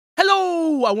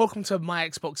Hello and welcome to My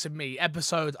Xbox and Me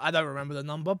episode. I don't remember the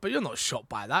number, but you're not shocked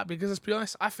by that because let's be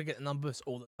honest, I forget the numbers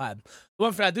all the time. The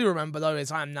one thing I do remember though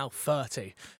is I am now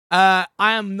 30. I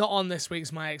am not on this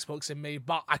week's My Xbox and Me,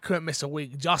 but I couldn't miss a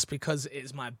week just because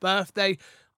it's my birthday. I'm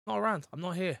not around. I'm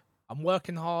not here. I'm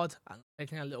working hard and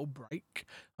taking a little break.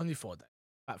 Only 4 days.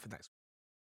 Back for next week.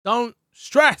 Don't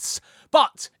stress.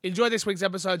 But enjoy this week's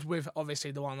episode with obviously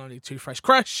the one and only Too Fresh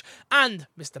Crash and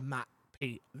Mr. Matt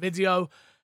P. Video.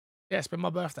 Yeah, it's been my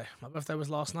birthday. My birthday was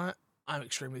last night. I'm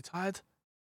extremely tired.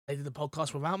 They did the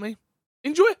podcast without me.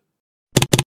 Enjoy.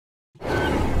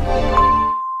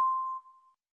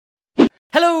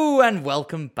 Hello and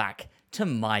welcome back to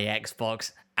My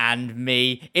Xbox and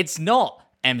Me. It's not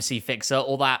MC Fixer,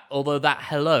 although that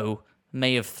hello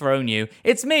may have thrown you.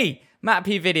 It's me, Matt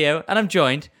P. Video, and I'm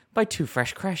joined by Too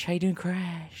Fresh Crash. How you doing,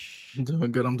 Crash? I'm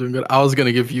doing good. I was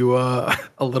gonna give you a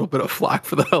little bit of flack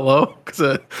for the hello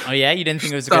because Oh yeah, you didn't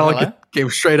think it was a good hello? like it came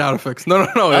straight out of Fix. No,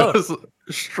 Oh. It was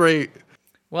straight.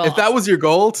 Well, If that was your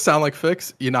goal to sound like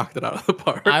Fix, you knocked it out of the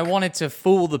park. I wanted to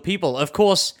fool the people. Of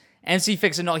course, MC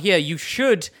Fixer not here. You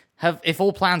should have, if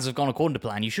all plans have gone according to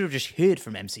plan, you should have just heard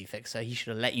from MC Fixer. He should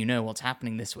have let you know what's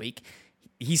happening this week.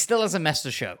 He still hasn't missed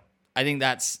the show. I think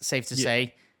that's safe to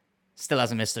say. Still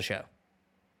hasn't missed the show.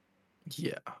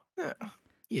 Yeah.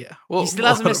 Well, He still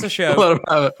hasn't missed the show. We'll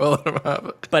let him have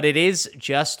it. But it is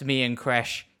just me and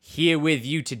Crash here with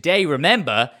you today.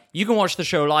 Remember, you can watch the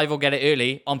show live or get it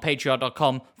early on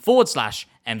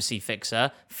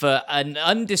patreon.com/MCFixer for an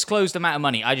undisclosed amount of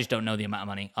money. I just don't know the amount of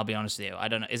money. I'll be honest with you. I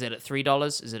don't know. Is it at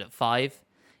 $3? Is it at $5?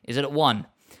 Is it at $1?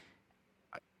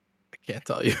 I can't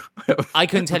tell you. I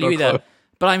couldn't tell you either.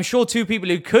 But I'm sure two people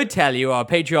who could tell you are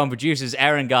Patreon producers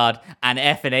Aaron Guard and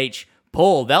F&H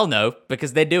Paul. They'll know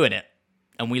because they're doing it.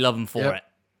 And we love them for it.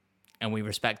 And we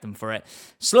respect them for it.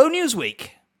 Slow news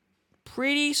week.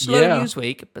 Pretty slow news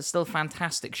week, but still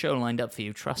fantastic show lined up for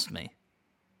you. Trust me.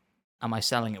 Am I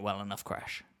selling it well enough,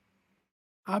 Crash?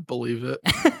 I believe it.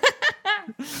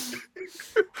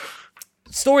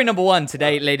 Story number 1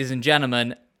 today, ladies and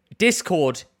gentlemen.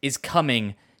 Discord is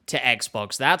coming to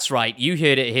Xbox. That's right. You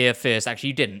heard it here first. Actually,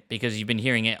 you didn't, because you've been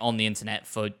hearing it on the internet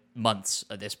for months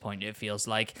at this point, it feels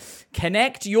like.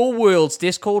 Connect Your World's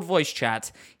Discord voice chat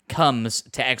comes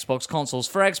to Xbox consoles.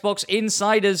 For Xbox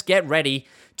insiders, get ready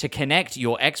to connect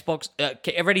your Xbox,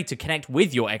 get ready to connect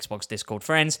with your Xbox Discord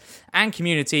friends and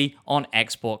community on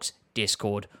Xbox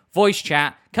Discord voice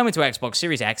chat coming to Xbox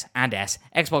Series X and S,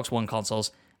 Xbox One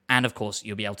consoles, and of course,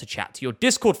 you'll be able to chat to your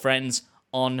Discord friends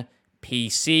on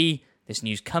PC. This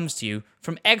news comes to you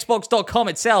from Xbox.com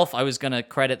itself. I was going to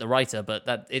credit the writer, but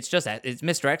it's Mr.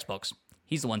 Xbox.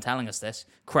 He's the one telling us this.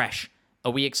 Crash,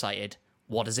 are we excited?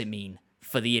 What does it mean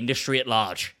for the industry at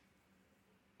large?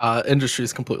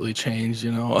 Industry's completely changed,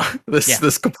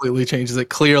 This completely changes it.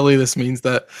 Clearly, this means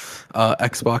that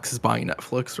Xbox is buying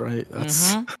Netflix, right?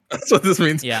 That's what this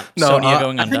means. Yeah, Sony are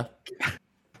going under.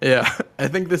 I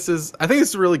think this is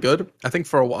really good. I think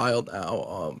for a while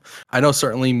now, I know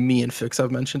certainly me and Fix have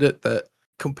mentioned it, that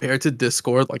compared to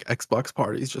Discord, like Xbox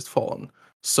parties just fallen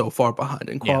so far behind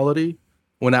in quality.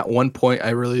 When at one point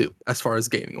as far as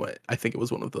gaming went, I think it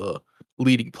was one of the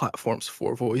leading platforms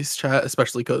for voice chat,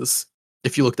 especially because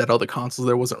if you looked at other consoles,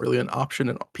 there wasn't really an option.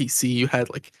 And on PC, you had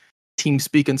like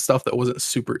TeamSpeak and stuff that wasn't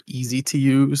super easy to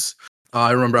use. I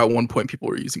remember at one point people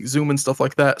were using Zoom and stuff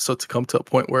like that. So to come to a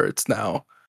point where it's now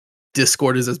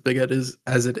Discord is as big as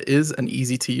it is and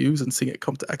easy to use, and seeing it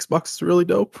come to Xbox is really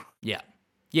dope. Yeah,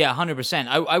 100%.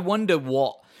 I wonder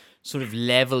what sort of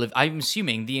level of... I'm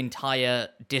assuming the entire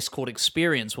Discord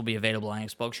experience will be available on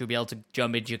Xbox. You'll be able to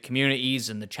jump into your communities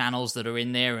and the channels that are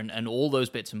in there and all those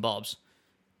bits and bobs.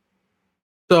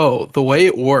 So the way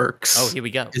it works here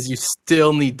we go. is you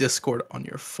still need Discord on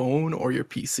your phone or your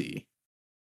PC.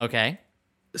 Okay.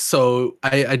 So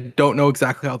I don't know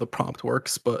exactly how the prompt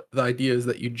works, but the idea is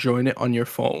that you join it on your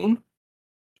phone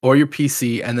or your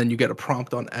PC, and then you get a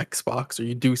prompt on Xbox, or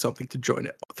you do something to join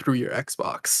it through your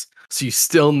Xbox. So you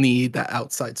still need that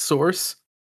outside source,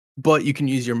 but you can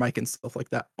use your mic and stuff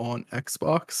like that on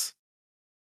Xbox,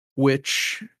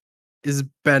 which is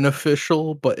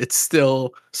beneficial, but it's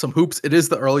still some hoops. It is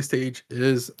the early stage. It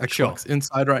is Xbox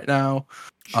Inside right now.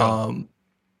 Sure.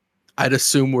 I'd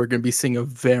assume we're going to be seeing a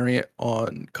variant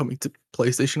on coming to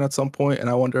PlayStation at some point, and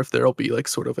I wonder if there'll be like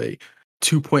sort of a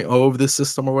 2.0 of this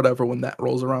system or whatever when that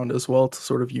rolls around as well, to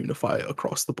sort of unify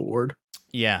across the board.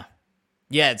 Yeah,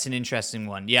 it's an interesting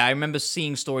one. Yeah, I remember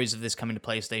seeing stories of this coming to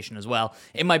PlayStation as well.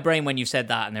 In my brain, when you said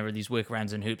that and there were these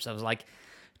workarounds and hoops, I was like,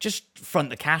 just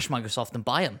front the cash, Microsoft, and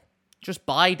buy them. Just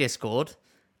buy Discord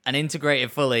and integrate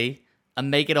it fully and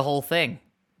make it a whole thing.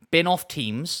 Bin off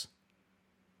Teams.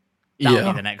 That'll be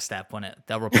Yeah. the next step, won't it?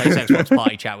 They'll replace Xbox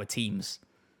Party Chat with Teams.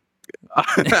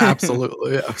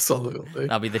 Absolutely, absolutely.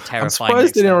 That'll be the I'm terrifying surprised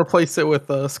next they didn't step. replace it with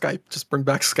Skype. Just bring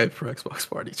back Skype for Xbox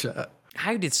Party Chat.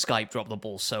 How did Skype drop the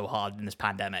ball so hard in this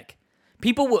pandemic?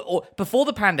 People were, or before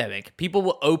the pandemic, people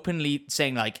were openly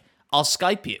saying like, "I'll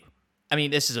Skype you." I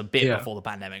mean, this is a bit Yeah. before the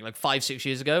pandemic, like 5-6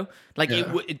 years ago. Like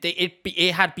Yeah.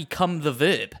 it had become the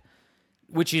verb,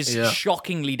 which is Yeah.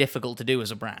 shockingly difficult to do as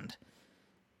a brand.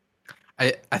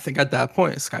 I think at that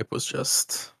point Skype was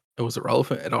just it was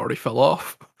irrelevant. It already fell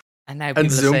off. And now And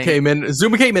people are Zoom saying, came in.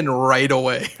 Zoom came in right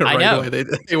away. I Right know. away.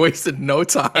 They wasted no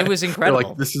time. It was They're incredible.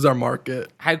 like, this is our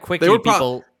market. how quickly were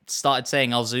people started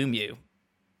saying, "I'll Zoom you."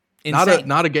 Insane.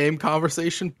 Not a game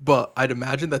conversation, but I'd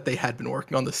imagine that they had been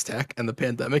working on this tech and the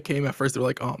pandemic came. At first they were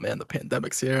like, oh man, the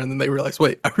pandemic's here. And then they realized,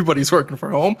 wait, everybody's working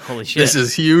from home. Holy shit. This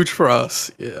is huge for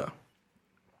us. Yeah.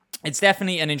 It's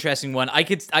definitely an interesting one. I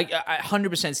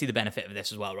 100% see the benefit of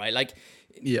this as well, right? Like,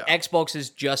 Yeah. Xbox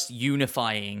is just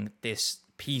unifying this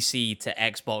PC to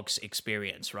Xbox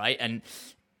experience, right? And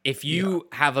if you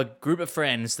have a group of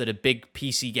friends that are big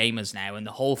PC gamers now, and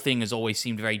the whole thing has always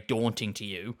seemed very daunting to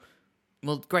you,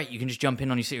 well, great, you can just jump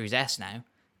in on your Series S now,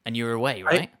 and you're away,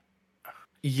 right?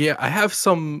 Yeah, I have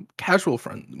some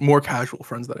more casual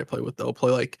friends that I play with. They'll play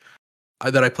like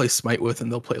that I play Smite with,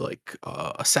 and they'll play like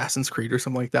Assassin's Creed or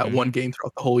something like that. One game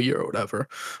throughout the whole year or whatever.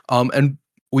 And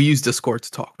we use Discord to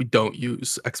talk. We don't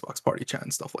use Xbox Party Chat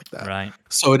and stuff like that. Right.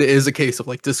 So it is a case of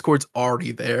like Discord's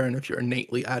already there, and if you're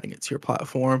innately adding it to your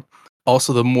platform,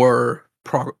 also the more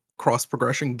cross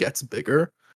progression gets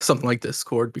bigger. Something like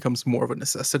Discord becomes more of a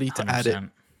necessity to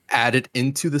 100%. add it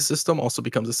into the system. Also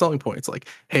becomes a selling point. It's like,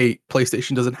 hey,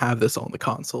 PlayStation doesn't have this on the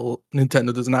console.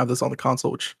 Nintendo doesn't have this on the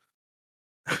console, which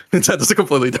Nintendo's a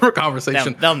completely different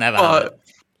conversation. They'll never have it.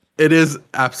 It is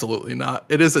absolutely not.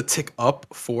 It is a tick up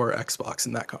for Xbox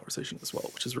in that conversation as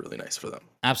well, which is really nice for them.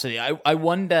 Absolutely. I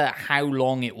wonder how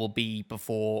long it will be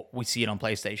before we see it on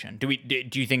PlayStation.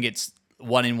 Do you think it's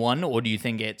 1-in-1, or do you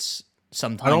think it's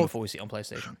some time before we see it on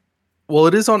PlayStation? Well,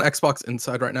 it is on Xbox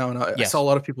Inside right now, and I Yes. saw a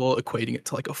lot of people equating it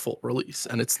to like a full release,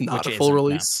 and it's not Which a full isn't, no.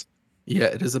 release. Yeah,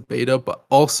 it is a beta, but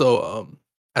also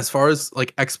as far as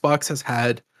like Xbox has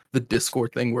had the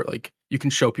Discord thing where like you can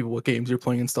show people what games you're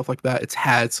playing and stuff like that. It's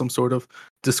had some sort of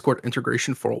Discord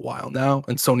integration for a while now,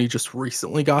 and Sony just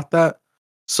recently got that.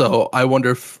 So I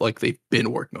wonder if like they've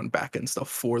been working on backend stuff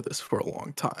for this for a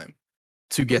long time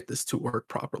to get this to work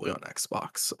properly on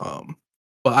Xbox.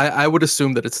 But I would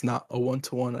assume that it's not a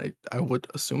 1-to-1. I would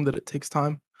assume that it takes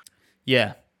time.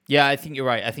 Yeah. Yeah, I think you're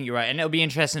right. And it'll be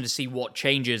interesting to see what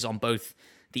changes on both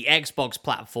the Xbox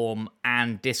platform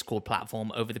and Discord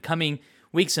platform over the coming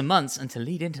weeks and months. And to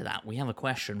lead into that, we have a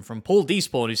question from Paul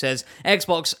Despawn, who says,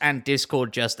 Xbox and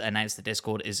Discord just announced that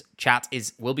Discord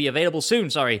will be available soon,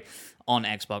 on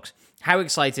Xbox. How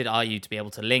excited are you to be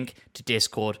able to link to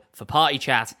Discord for party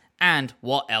chat? And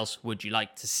what else would you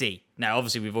like to see? Now,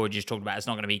 obviously, we've already just talked about it's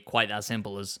not going to be quite that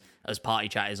simple as party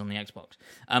chat is on the Xbox.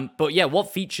 But yeah,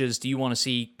 what features do you want to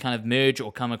see kind of merge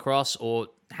or come across or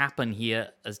happen here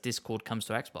as Discord comes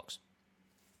to Xbox?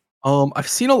 I've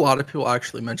seen a lot of people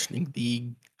actually mentioning the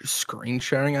screen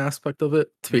sharing aspect of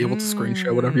it, to be able to screen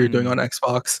share whatever you're doing on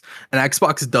Xbox. And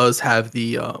Xbox does have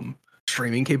the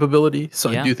streaming capability, so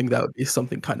I do think that would be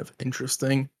something kind of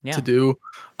interesting to do.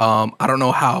 I don't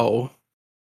know how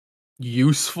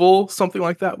useful something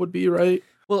like that would be, right?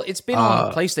 Well, it's been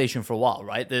on PlayStation for a while,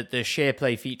 right? The share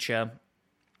play feature,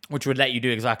 which would let you do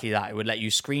exactly that. It would let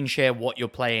you screen share what you're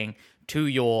playing to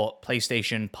your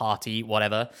PlayStation party,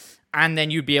 whatever, and then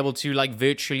you'd be able to like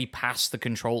virtually pass the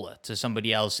controller to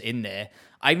somebody else in there.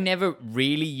 I've never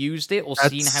really used it or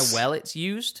seen how well it's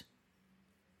used.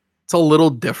 It's a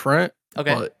little different,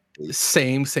 Okay. but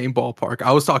same ballpark.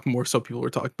 I was talking more so people were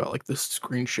talking about like the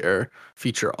screen share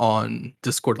feature on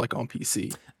Discord, like on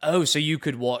PC. Oh, so you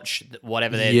could watch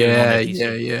whatever they're doing on their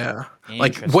PC. Yeah.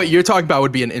 Like what you're talking about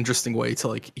would be an interesting way to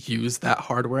like use that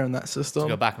hardware and that system. To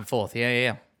go back and forth.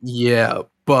 Yeah. Yeah,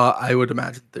 but I would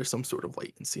imagine there's some sort of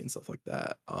latency and stuff like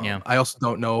that. I also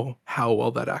don't know how well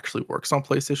that actually works on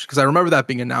PlayStation, because I remember that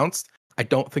being announced. I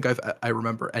don't think I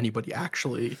remember anybody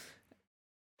actually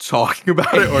talking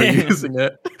about it or using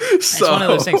it. It's one of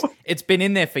those things. It's been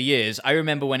in there for years. I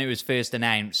remember when it was first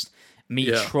announced,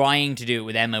 me trying to do it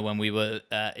with Emma when we were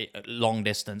long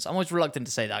distance. I'm always reluctant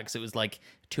to say that because it was like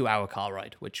a 2-hour car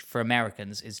ride, which for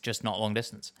Americans is just not long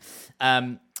distance.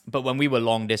 But when we were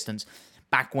long distance,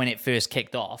 back when it first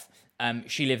kicked off,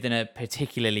 she lived in a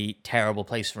particularly terrible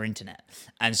place for internet.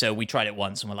 And so we tried it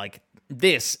once and we're like,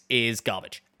 this is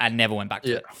garbage, and never went back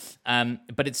to it.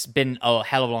 But it's been a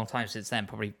hell of a long time since then,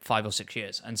 probably 5 or 6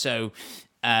 years. And so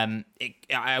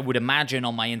I would imagine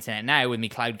on my internet now, with me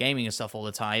cloud gaming and stuff all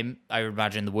the time, I would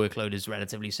imagine the workload is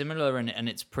relatively similar, and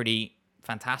it's pretty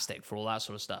fantastic for all that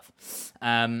sort of stuff.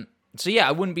 So yeah,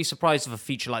 I wouldn't be surprised if a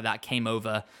feature like that came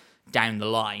over down the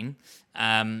line.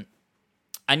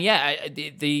 And yeah,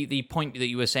 the point that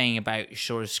you were saying about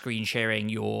sort of screen sharing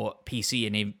your PC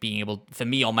and it being able, for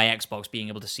me on my Xbox, being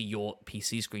able to see your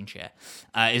PC screen share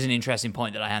is an interesting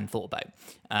point that I hadn't thought about.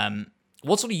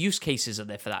 What sort of use cases are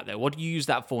there for that, though? What do you use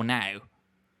that for now?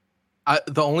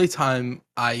 The only time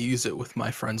I use it with my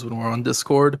friends when we're on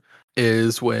Discord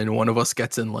is when one of us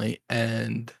gets in late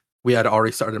and we had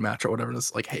already started a match or whatever. And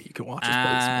it's like, hey, you can watch us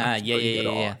play this match.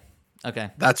 Yeah.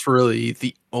 Okay. That's really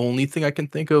the only thing I can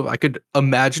think of. I could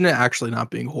imagine it actually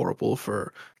not being horrible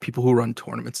for people who run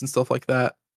tournaments and stuff like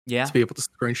that. Yeah. To be able to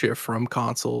screen share from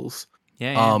consoles.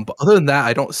 Yeah. But other than that,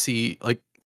 I don't see a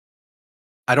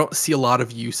lot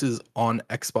of uses on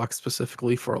Xbox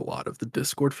specifically for a lot of the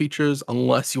Discord features,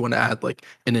 unless you want to add like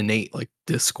an innate like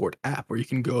Discord app where you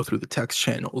can go through the text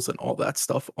channels and all that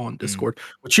stuff on Discord,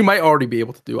 which you might already be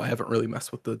able to do. I haven't really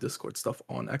messed with the Discord stuff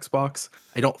on Xbox.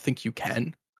 I don't think you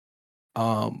can.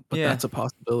 But that's a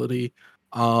possibility.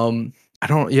 I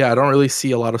don't really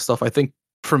see a lot of stuff. I think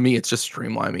for me it's just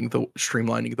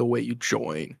streamlining the way you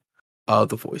join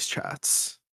the voice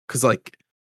chats, because like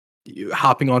you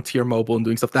hopping onto your mobile and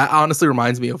doing stuff, that honestly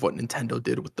reminds me of what Nintendo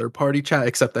did with third party chat,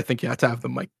 except I think you had to have the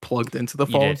mic plugged into the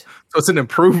phone. So it's an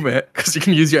improvement because you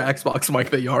can use your Xbox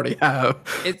mic that you already have.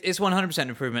 It's 100%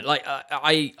 improvement. Like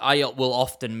I will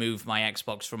often move my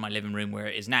Xbox from my living room where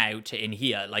it is now to in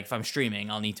here. Like if I'm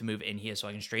streaming, I'll need to move it in here so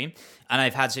I can stream. And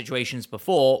I've had situations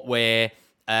before where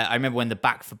I remember when the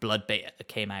Back 4 Blood beta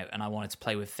came out and I wanted to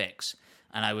play with Fix,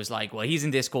 and I was like, well, he's in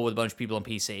Discord with a bunch of people on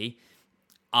PC.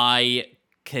 I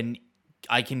can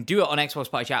do it on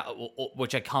Xbox Party Chat,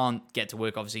 which I can't get to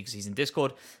work, obviously, because he's in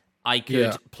Discord. I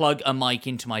could plug a mic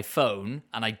into my phone,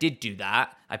 and I did do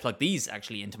that. I plugged these,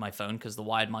 actually, into my phone, because the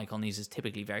wired mic on these is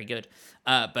typically very good.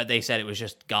 But they said it was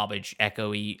just garbage,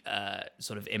 echoey,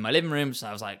 sort of in my living room, so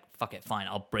I was like, fuck it, fine,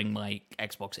 I'll bring my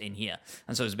Xbox in here.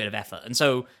 And so it was a bit of effort. And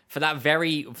so for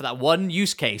that one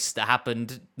use case that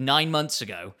happened 9 months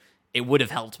ago, it would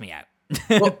have helped me out.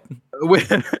 Well,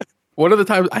 one of the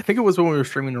times, I think it was when we were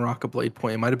streaming the Rocket Blade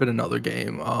Point. It might have been another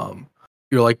game.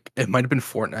 You're like, it might have been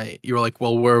Fortnite. You were like,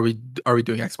 well, where are we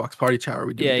doing Xbox Party Chat? Are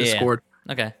we doing Discord?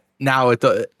 Yeah. Okay. Now it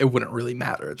wouldn't really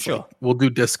matter. It's sure. Like, we'll do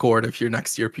Discord if you're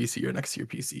next to your PC. You're next to your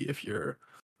PC. If you're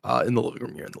in the living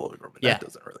room, you're in the living room. And that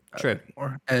doesn't really matter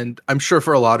anymore. And I'm sure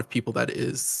for a lot of people that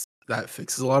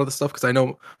fixes a lot of the stuff, because I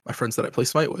know my friends that I play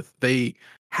Smite with, they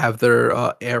have their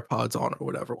AirPods on or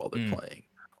whatever while they're playing,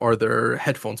 or their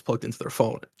headphones plugged into their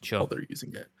phone while they're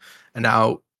using it. And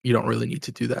now you don't really need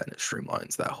to do that, and it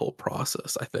streamlines that whole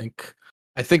process. I think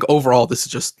overall this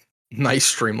is just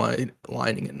nice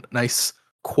streamlining and nice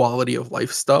quality of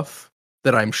life stuff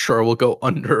that I'm sure will go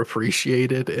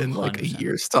underappreciated in 100%. Like a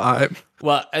year's time.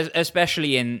 Well,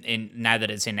 especially in now that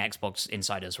it's in Xbox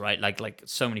Insiders, right? Like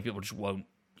so many people just won't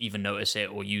even notice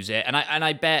it or use it. And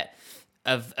I bet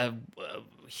a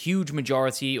huge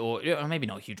majority, or maybe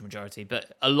not a huge majority,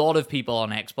 but a lot of people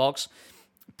on Xbox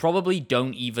probably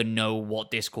don't even know what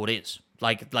Discord is.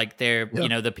 Like they're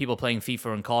the people playing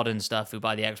FIFA and COD and stuff who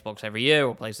buy the Xbox every year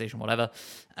or PlayStation, whatever,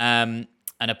 and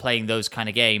are playing those kind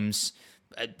of games,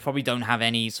 probably don't have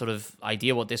any sort of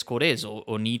idea what Discord is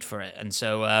or need for it. And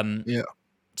so I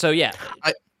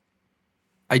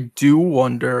do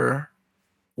wonder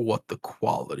what the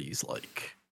quality's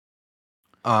like.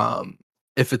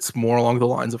 If it's more along the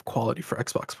lines of quality for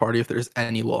Xbox Party, if there's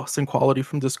any loss in quality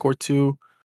from Discord to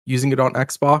using it on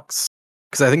Xbox.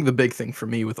 Because I think the big thing for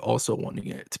me with also wanting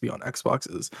it to be on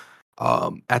Xbox is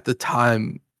at the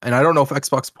time, and I don't know if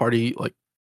Xbox Party like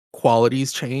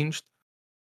quality's changed,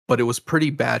 but it was pretty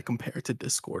bad compared to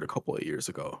Discord a couple of years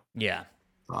ago. Yeah.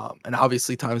 And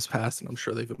obviously time's passed, and I'm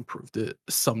sure they've improved it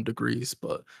to some degrees,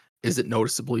 but is it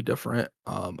noticeably different?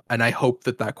 And I hope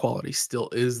that quality still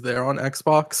is there on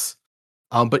Xbox.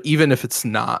 But even if it's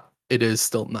not, it is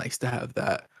still nice to have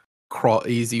that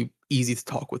easy to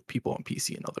talk with people on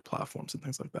PC and other platforms and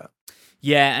things like that.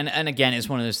 Yeah, and again, it's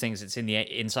one of those things. It's in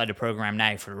the Insider program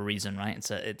now for a reason, right?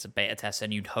 It's a beta test,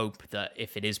 and you'd hope that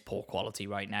if it is poor quality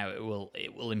right now, it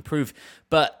will improve.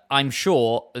 But I'm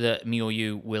sure that me or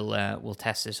you will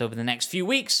test this over the next few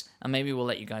weeks, and maybe we'll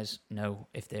let you guys know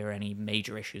if there are any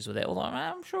major issues with it. Although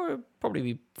I'm sure it'll probably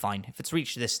be fine. If it's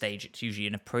reached this stage, it's usually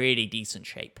in a pretty decent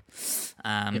shape.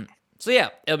 So yeah,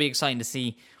 it'll be exciting to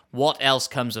see what else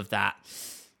comes of that.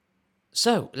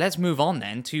 So let's move on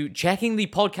then to checking the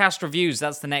podcast reviews.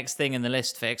 That's the next thing in the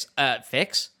list, Fix.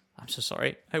 Fix? I'm so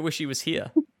sorry. I wish he was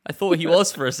here. I thought he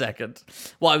was for a second.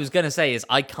 What I was going to say is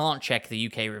I can't check the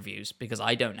UK reviews because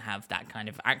I don't have that kind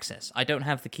of access. I don't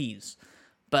have the keys.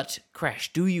 But,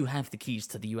 Crash, do you have the keys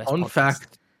to the US Fun podcast?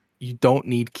 fact, you don't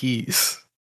need keys.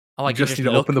 Oh, I You can just need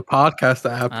look. to open the podcast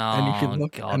app Oh, and you can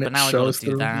look, God, and but it now I got shows to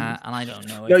the do reviews. that, and I don't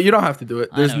know. No, if- you don't have to do it.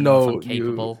 I There's don't know if no I'm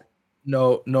capable.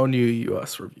 no new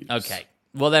US reviews. Okay.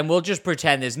 Well, then we'll just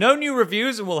pretend there's no new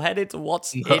reviews, and we'll head into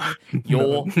what's No, in your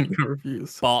no new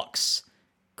reviews. box.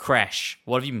 Crash,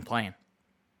 what have you been playing?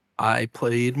 I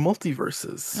played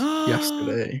Multiverses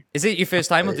yesterday. Is it your first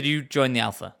time, or did you join the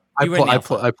alpha? I You were in the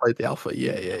alpha. played the alpha.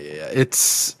 Yeah.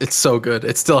 It's so good.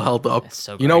 It's still held up. It's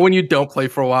so You know great. when you don't play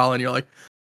for a while and you're like,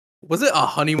 was it a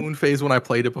honeymoon phase when I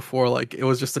played it before? Like it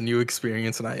was just a new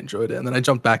experience and I enjoyed it. And then I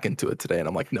jumped back into it today and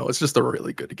I'm like, no, it's just a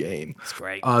really good game. It's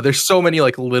great. There's so many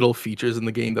like little features in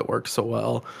the game that work so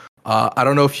well. I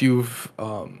don't know if you've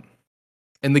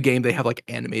in the game they have like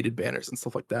animated banners and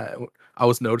stuff like that. I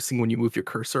was noticing when you move your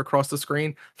cursor across the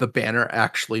screen, the banner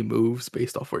actually moves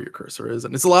based off where your cursor is.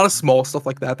 And it's a lot of small stuff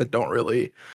like that that don't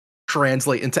really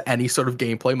translate into any sort of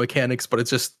gameplay mechanics, but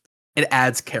it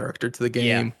adds character to the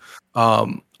game.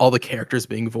 All the characters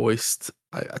being voiced.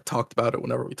 I talked about it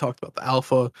whenever we talked about the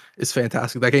alpha. Is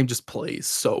fantastic. That game just plays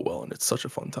so well and it's such a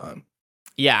fun time.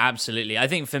 Yeah, absolutely. I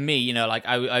think for me, you know, like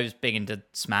I was big into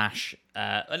Smash.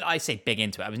 I say big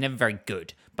into it. I was never very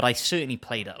good, but I certainly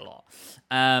played it a lot.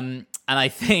 And I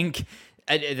think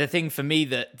the thing for me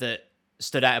that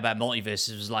stood out about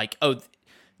Multiverses was like,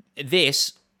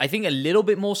 this, I think a little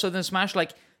bit more so than Smash.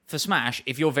 Like for Smash,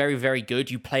 if you're very, very good,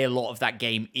 you play a lot of that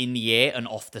game in the air and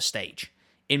off the stage.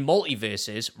 In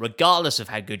Multiverses, regardless of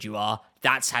how good you are,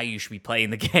 that's how you should be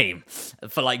playing the game,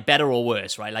 for like better or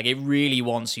worse, right? Like it really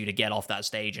wants you to get off that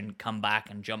stage and come back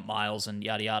and jump miles and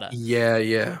yada yada.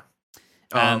 Yeah.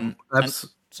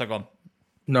 So go on.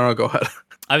 No, go ahead.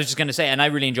 I was just gonna say, and I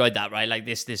really enjoyed that, right? Like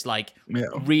this like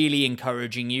really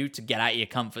encouraging you to get out of your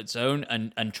comfort zone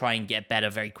and try and get better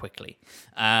very quickly.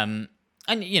 And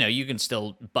you know, you can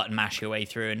still button mash your way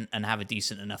through and have a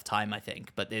decent enough time, I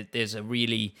think. But there's a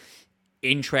really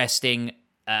interesting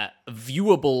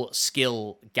viewable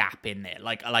skill gap in there,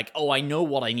 like I know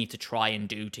what I need to try and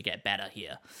do to get better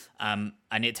here, and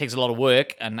it takes a lot of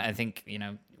work, and I think, you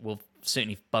know, we'll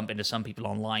certainly bump into some people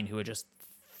online who are just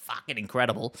fucking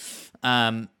incredible,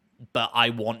 but I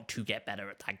want to get better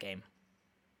at that game.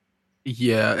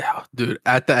 Yeah, dude,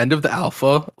 at the end of the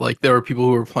alpha, like there were people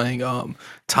who were playing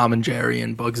Tom and Jerry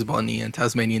and Bugs Bunny and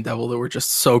Tasmanian Devil that were just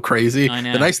so crazy. I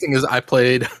know. The nice thing is I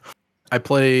played I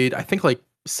think like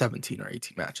 17 or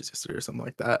 18 matches yesterday or something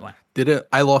like that. Wow.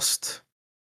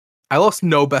 I lost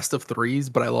no best of threes,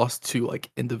 but I lost 2 like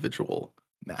individual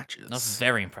matches. That's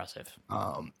very impressive.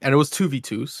 And it was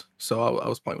 2v2s, so I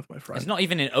was playing with my friend. It's not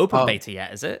even in open beta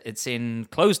yet, is it? It's in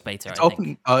closed beta. It's I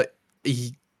think.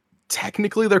 open.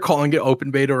 Technically, they're calling it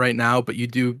open beta right now, but you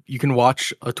can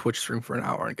watch a Twitch stream for an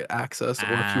hour and get access.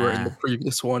 Or if you were in the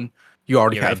previous one, you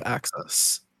already have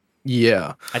access.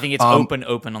 Yeah, I think it's open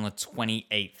on the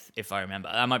 28th, if I remember.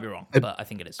 I might be wrong, but I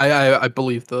think it is. I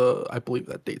believe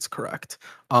that date's correct.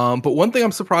 But one thing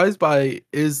I'm surprised by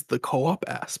is the co-op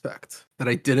aspect that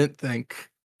I didn't think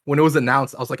when it was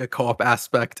announced. I was like, a co-op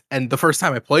aspect, and the first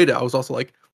time I played it, I was also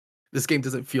like, this game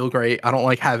doesn't feel great. I don't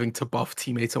like having to buff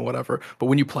teammates and whatever. But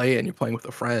when you play it and you're playing with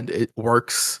a friend, it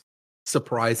works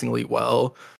surprisingly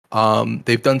well.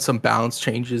 They've done some balance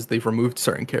changes. They've removed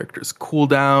certain characters'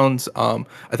 cooldowns.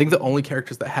 I think the only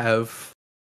characters that have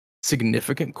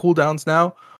significant cooldowns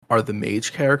now are the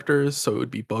mage characters. So it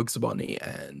would be Bugs Bunny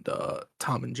and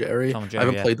Tom and Jerry. I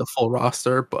haven't played the full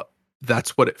roster, but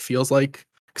that's what it feels like.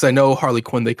 Because I know Harley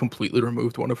Quinn, they completely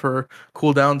removed one of her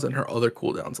cooldowns, and her other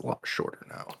cooldown's a lot shorter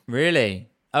now. Really?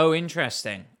 Oh,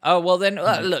 interesting. Oh, well then,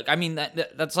 look, I mean,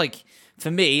 that's like, for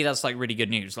me, that's like really good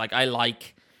news. Like, I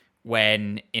like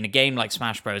when in a game like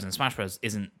Smash Bros, and Smash Bros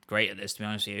isn't great at this, to be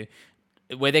honest with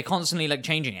you, where they're constantly like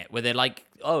changing it, where they're like,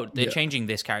 oh, they're changing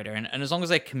this character, and as long as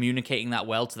they're communicating that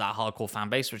well to that hardcore fan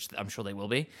base, which I'm sure they will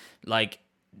be, like,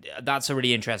 that's a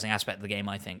really interesting aspect of the game,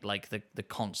 I think, like the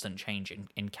constant change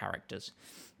in characters.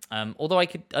 Although I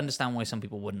could understand why some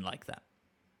people wouldn't like that.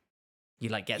 You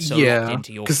like get so locked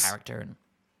into your character, and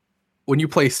when you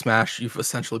play Smash, you've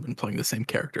essentially been playing the same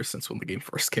character since when the game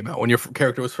first came out. When your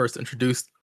character was first introduced,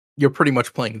 you're pretty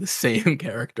much playing the same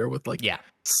character with like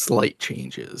slight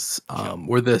changes.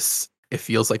 Where this, it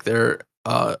feels like they're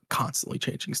constantly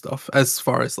changing stuff as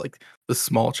far as like the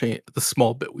small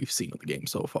bit we've seen in the game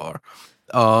so far.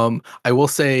 I will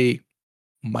say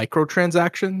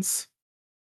microtransactions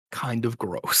kind of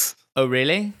gross. Oh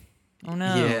really? Oh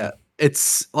no. Yeah,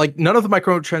 it's like none of the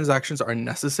microtransactions are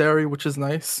necessary, which is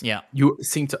nice. Yeah. You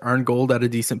seem to earn gold at a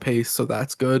decent pace, so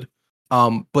that's good.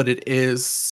 But it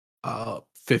is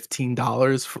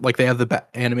 $15 for, like, they have the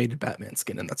animated Batman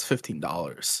skin, and that's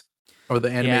 $15, or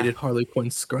the animated Harley Quinn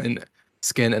skin,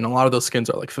 and a lot of those skins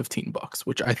are like $15,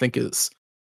 which I think is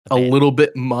a little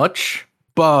bit much.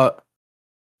 But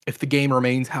if the game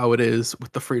remains how it is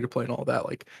with the free to play and all that,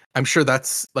 like, I'm sure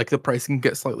that's like the pricing can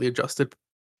get slightly adjusted,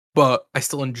 but I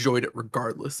still enjoyed it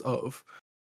regardless of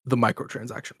the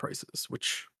microtransaction prices,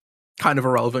 which kind of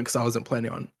irrelevant because I wasn't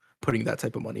planning on putting that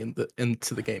type of money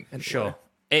into the game anyway. Sure.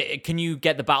 Can you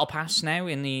get the battle pass now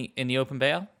in the open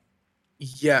beta?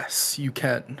 Yes, you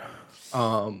can.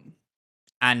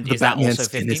 And the is that Batman also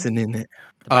skin 15? isn't in it.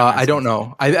 I don't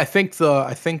know. I think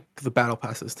the battle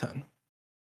pass is 10.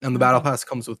 And the battle pass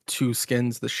comes with 2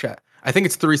 skins. I think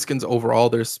it's 3 skins overall.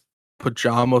 There's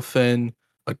Pajama Finn,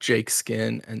 a Jake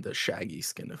skin, and a Shaggy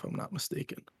skin, if I'm not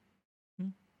mistaken.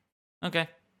 Okay,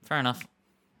 fair enough.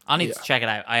 I need to check it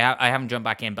out. I haven't jumped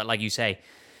back in, but like you say,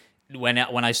 when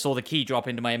I saw the key drop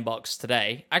into my inbox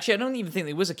today, actually I don't even think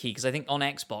there was a key because I think on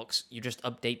Xbox you just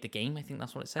update the game. I think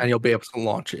that's what it said. And you'll be able to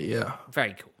launch it. Yeah.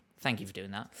 Very cool. Thank you for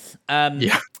doing that.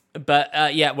 But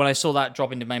when I saw that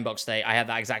drop into my inbox today, I had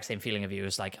that exact same feeling of you. It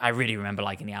was like, I really remember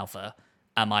liking the alpha.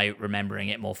 Am I remembering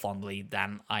it more fondly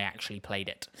than I actually played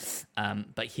it?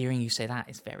 But hearing you say that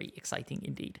is very exciting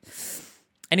indeed.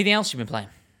 Anything else you've been playing?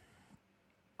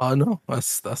 No,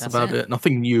 that's about it.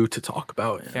 Nothing new to talk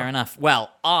about. Fair enough. Well,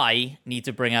 I need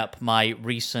to bring up my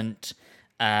recent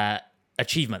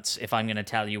achievements if I'm going to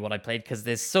tell you what I played, because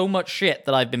there's so much shit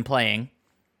that I've been playing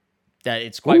that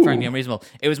it's quite frankly unreasonable.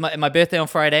 It was my birthday on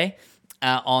Friday.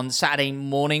 On Saturday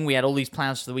morning, we had all these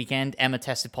plans for the weekend. Emma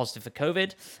tested positive for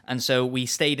COVID, and so we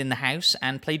stayed in the house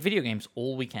and played video games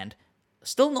all weekend.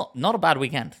 Still not a bad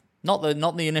weekend. Not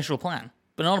the initial plan,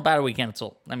 but not a bad weekend at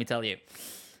all, let me tell you.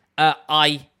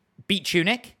 I beat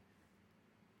Tunic,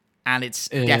 and it's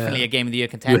definitely a Game of the Year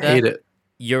contender. You hate it.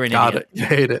 You're an idiot. You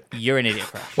hate it. You're an idiot,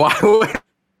 Crash. Why?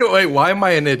 Wait, why am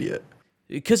I an idiot?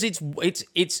 Because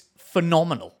it's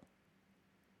phenomenal.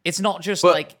 It's not just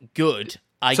like good.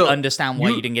 I understand why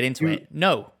you didn't get into it.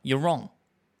 No, you're wrong.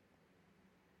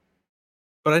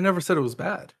 But I never said it was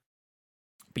bad.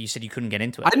 But you said you couldn't get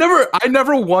into it. I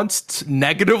never once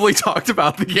negatively talked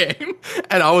about the game,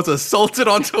 and I was assaulted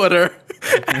on Twitter,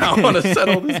 and I want to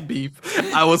settle this beef.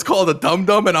 I was called a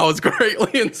dum-dum, and I was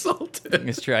greatly insulted.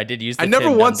 It's true. I did use the I never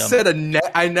term once dum-dum.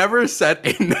 said I never said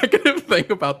a negative thing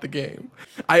about the game.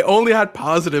 I only had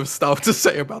positive stuff to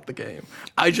say about the game.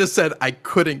 I just said I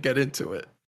couldn't get into it.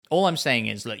 All I'm saying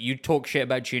is, look, you talk shit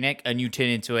about Tunic, and you turn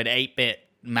into an 8-bit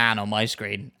man on my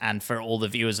screen, and for all the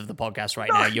viewers of the podcast right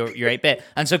now, you're 8-bit,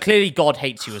 and so clearly God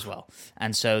hates you as well,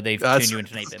 and so they've turned you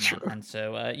into an 8-bit man, and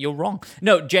so you're wrong.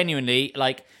 No, genuinely,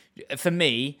 like, for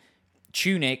me,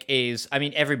 Tunic is, I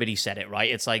mean, everybody said it,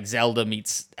 right? It's like Zelda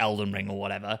meets Elden Ring or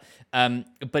whatever,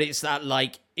 but it's that,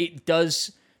 like, it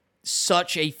does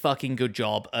such a fucking good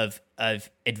job of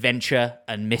adventure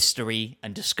and mystery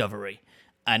and discovery,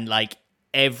 and, like,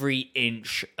 every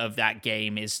inch of that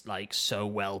game is like so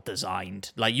well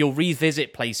designed. Like, you'll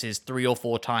revisit places 3 or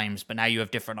 4 times, but now you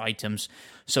have different items,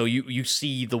 so you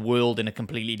see the world in a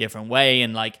completely different way,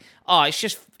 and like, it's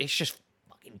just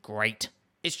fucking great.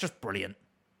 It's just brilliant.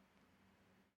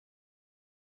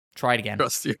 Try it again.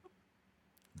 Trust you.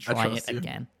 Try it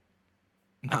again.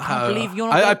 I can't believe you're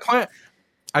not.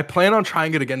 I plan on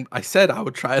trying it again. I said I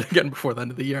would try it again before the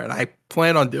end of the year, and I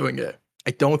plan on doing it.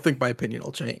 I don't think my opinion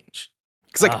will change.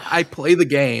 Because, like, I play the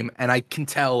game, and I can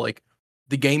tell, like,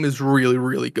 the game is really,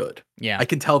 really good. Yeah. I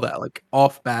can tell that, like,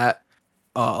 off bat.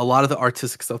 A lot of the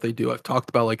artistic stuff they do, I've talked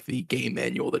about, like, the game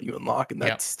manual that you unlock, and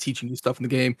that's teaching you stuff in the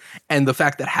game. And the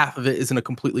fact that half of it is in a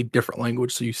completely different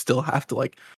language, so you still have to,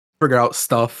 like, figure out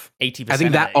stuff. 80% I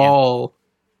think that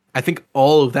I think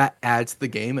all of that adds to the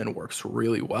game and works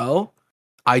really well.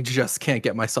 I just can't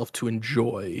get myself to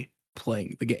enjoy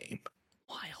playing the game.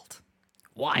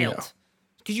 Wild. Yeah.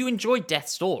 Because you enjoyed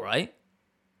Death's Door, right?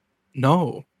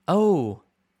 No. Oh.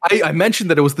 I mentioned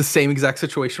that it was the same exact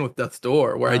situation with Death's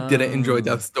Door, where I didn't enjoy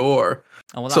Death's Door.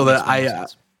 Oh, well, so that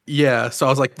so I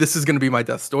was like, this is going to be my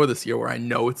Death's Door this year, where I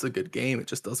know it's a good game. It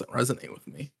just doesn't resonate with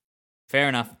me. Fair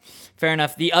enough.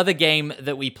 The other game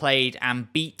that we played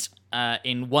and beat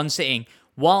in one sitting,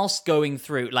 whilst going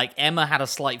through, like, Emma had a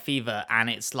slight fever, and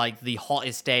it's like the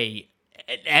hottest day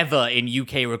ever in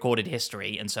UK recorded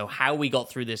history, and so how we got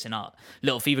through this in our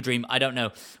little fever dream, I don't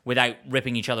know, without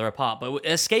ripping each other apart. But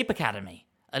Escape Academy,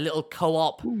 a little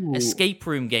co-op escape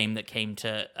room game that came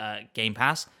to Game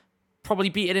Pass, probably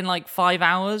beat it in like 5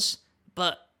 hours,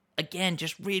 but again,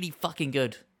 just really fucking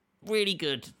good. Really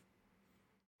good.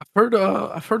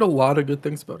 I've heard a lot of good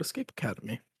things about Escape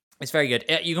Academy. It's very good.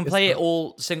 You can play it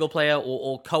all single player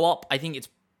or co-op. I think it's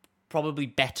probably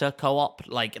better co-op.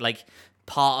 Like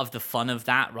part of the fun of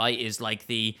that, right, is like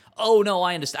the oh no,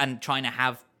 I understand, trying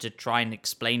to try and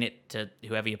explain it to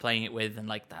whoever you're playing it with, and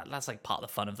like that's like part of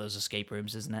the fun of those escape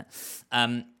rooms, isn't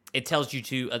it? It tells you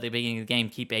to, at the beginning of the game,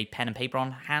 keep a pen and paper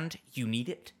on hand. You need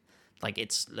it. Like,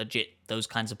 it's legit, those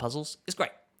kinds of puzzles. It's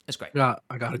great. It's great. Yeah,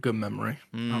 I got a good memory.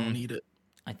 I don't need it.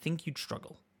 I think you'd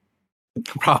struggle.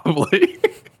 Probably.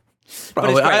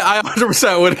 Probably. I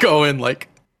 100% would go in like,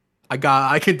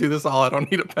 I can do this all. I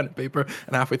don't need a pen and paper.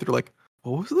 And halfway through, like,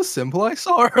 what was the symbol I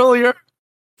saw earlier?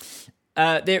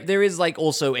 There is like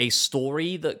also a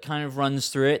story that kind of runs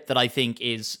through it that I think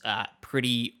is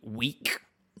pretty weak,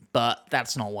 but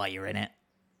that's not why you're in it.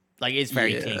 Like, it's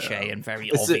very cliche and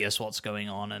very obvious what's going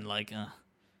on, and like,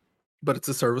 but it's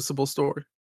a serviceable story.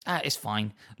 It's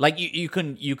fine. Like, you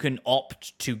can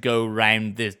opt to go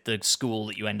around the school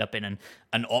that you end up in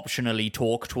and optionally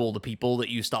talk to all the people that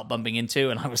you start bumping into.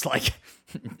 And I was like,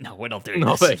 no, we're not doing this.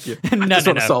 No, thank you. no, I just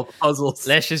want to no. solve puzzles.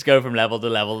 Let's just go from level to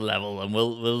level to level, and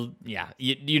we'll yeah.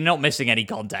 You're not missing any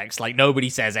context. Like, nobody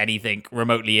says anything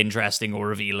remotely interesting or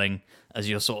revealing as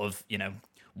you're sort of,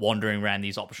 wandering around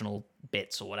these optional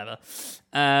bits or whatever.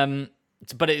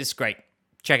 But it's great.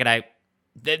 Check it out.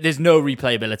 There's no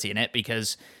replayability in it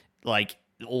because, like,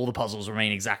 all the puzzles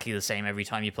remain exactly the same every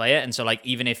time you play it. And so, like,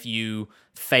 even if you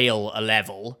fail a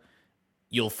level,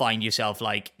 you'll find yourself,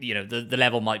 like, the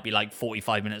level might be, like,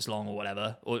 45 minutes long or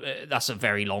whatever. Or that's a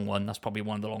very long one. That's probably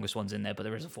one of the longest ones in there, but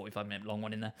there is a 45-minute long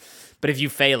one in there. But if you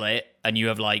fail it and you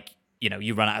have, like,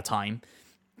 you run out of time,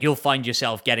 you'll find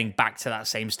yourself getting back to that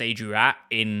same stage you're at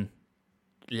in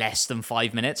less than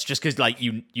 5 minutes, just because, like,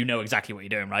 you know exactly what you're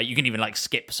doing, right? You can even, like,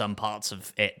 skip some parts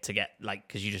of it to get, like,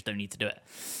 because you just don't need to do it.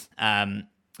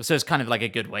 So it's kind of like a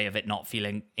good way of it not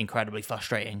feeling incredibly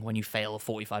frustrating when you fail a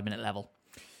 45-minute level.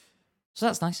 So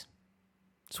that's nice.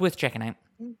 It's worth checking out.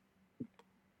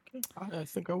 I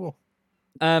think I will.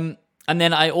 And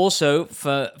then I also,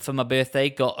 for my birthday,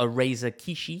 got a Razer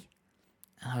Kishi.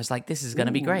 And I was like, this is going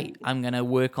to be great. I'm going to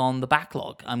work on the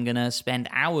backlog. I'm going to spend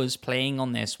hours playing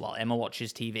on this while Emma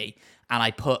watches TV. And I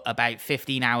put about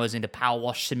 15 hours into Power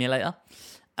Wash Simulator.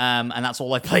 And that's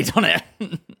all I played on it.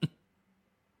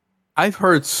 I've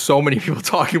heard so many people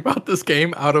talking about this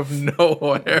game out of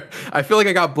nowhere. I feel like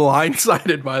I got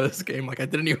blindsided by this game. Like, I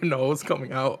didn't even know it was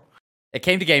coming out. It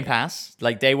came to Game Pass,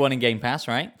 like day one in Game Pass,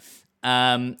 right?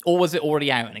 Or was it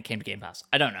already out and it came to Game Pass?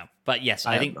 I don't know. But yes,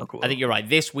 I think you're right.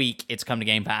 This week it's come to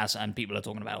Game Pass and people are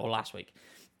talking about it, or last week.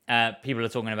 People are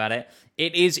talking about it.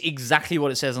 It is exactly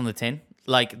what it says on the tin.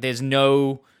 Like, there's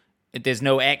no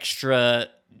extra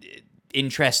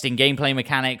interesting gameplay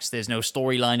mechanics. There's no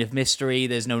storyline of mystery.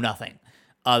 There's no nothing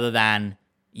other than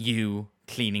you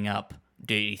cleaning up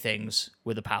dirty things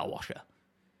with a power washer.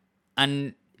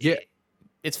 And yeah,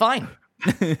 it's fine.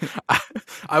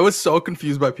 I was so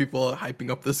confused by people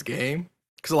hyping up this game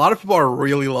because a lot of people are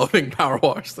really loving Power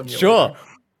Wash Simulator. Sure.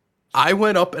 I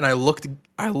went up and I looked up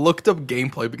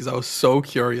gameplay because I was so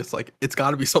curious. Like, it's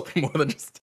got to be something more than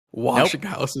just washing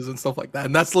houses and stuff like that.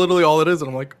 And that's literally all it is. And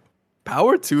I'm like,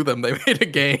 power to them. They made a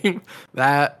game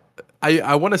that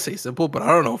I want to say simple, but I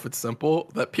don't know if it's simple,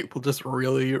 that people just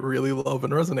really, really love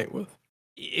and resonate with.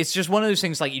 It's just one of those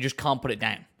things, like, you just can't put it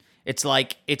down. It's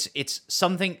like, it's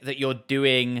something that you're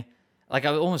doing, like,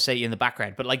 I would almost say in the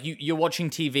background, but like you're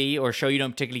watching TV or a show you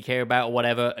don't particularly care about or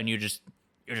whatever, and you're just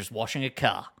washing a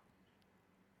car.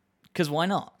 Because why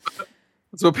not?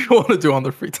 That's what people want to do on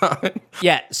their free time.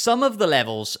 Yeah, some of the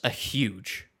levels are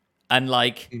huge. And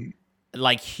like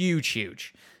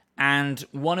huge. And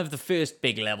one of the first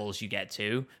big levels you get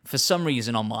to, for some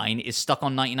reason on mine, is stuck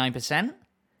on 99%.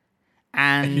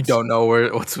 And you don't know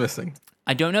what's missing.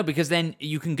 I don't know, because then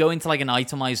you can go into like an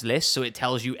itemized list, so it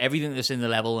tells you everything that's in the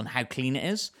level and how clean it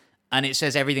is, and it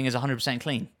says everything is 100%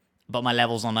 clean, but my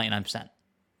level's on 99%.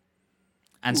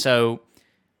 And so,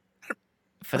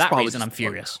 for that reason, I'm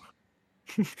furious.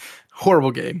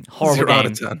 Horrible game. Horrible 0 game. out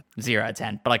of 10. 0 out of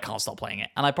 10, but I can't stop playing it,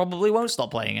 and I probably won't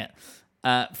stop playing it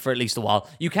for at least a while.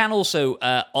 You can also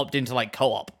opt into like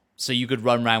co-op, so you could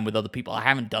run around with other people. I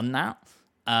haven't done that,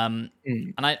 and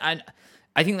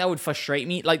I think that would frustrate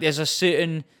me. Like, there's a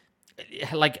certain,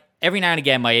 like, every now and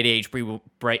again, my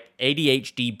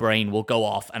ADHD brain will go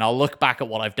off, and I'll look back at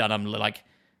what I've done. I'm like,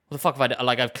 what the fuck have I done?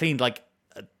 Like, I've cleaned, like,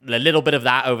 a little bit of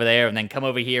that over there, and then come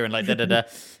over here, and like, da-da-da.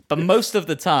 But most of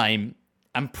the time,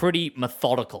 I'm pretty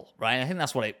methodical, right? I think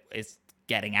that's what it's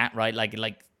getting at, right? Like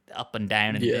up and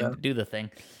down and do the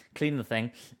thing, clean the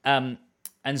thing. And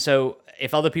so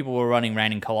if other people were running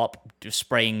around in co-op, just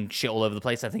spraying shit all over the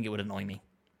place, I think it would annoy me.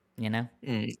 you know?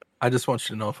 I just want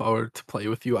you to know, if I were to play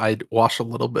with you, I'd wash a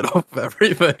little bit of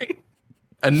everything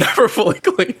and never fully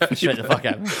clean Straight the anything. fuck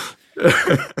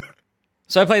out.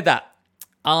 So I played that.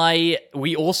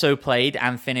 We also played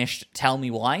and finished Tell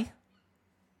Me Why.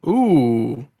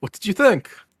 Ooh, what did you think?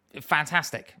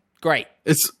 Fantastic. Great.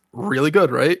 It's really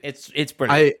good, right? It's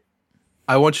brilliant.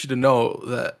 I want you to know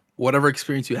that whatever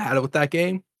experience you had with that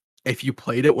game, if you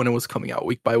played it when it was coming out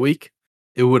week by week,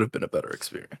 it would have been a better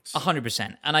experience.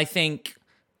 100%. And I think,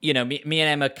 me and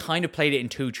Emma kind of played it in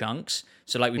two chunks.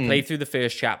 So like we played through the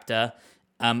first chapter,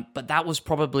 but that was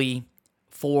probably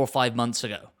 4 or 5 months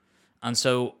ago. And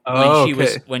so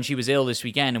when she was ill this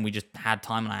weekend and we just had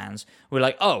time on our hands, we were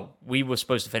like, oh, we were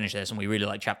supposed to finish this and we really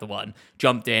liked chapter 1.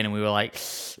 Jumped in and we were like,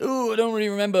 oh, I don't really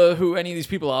remember who any of these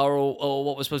people are or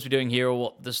what we're supposed to be doing here or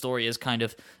what the story is kind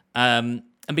of. And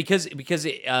because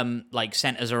it like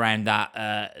centers around that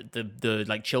the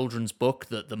like children's book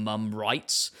that the mum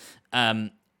writes,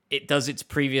 it does its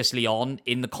previously on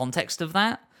in the context of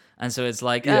that. And so it's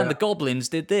like, and the goblins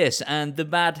did this, and the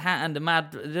mad hat, and the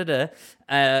mad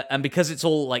and because it's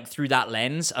all like through that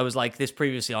lens, I was like, this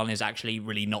previously on is actually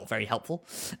really not very helpful,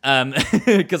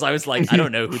 because I was like, I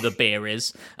don't know who the bear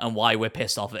is and why we're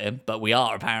pissed off at him, but we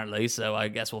are apparently. So I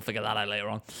guess we'll figure that out later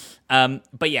on.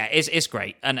 But yeah, it's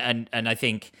great, and I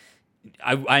think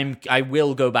I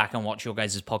will go back and watch your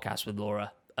guys' podcast with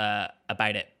Laura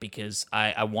about it, because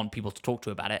I want people to talk to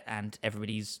about it, and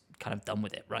everybody's kind of done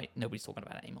with it, right? Nobody's talking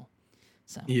about it anymore.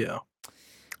 So Yeah.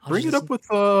 Bring it up with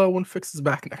when Fix is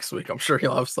back next week. I'm sure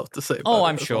he'll have stuff to say about Oh, it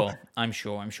I'm as sure. well. I'm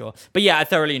sure. But yeah, I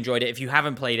thoroughly enjoyed it. If you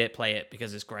haven't played it, play it,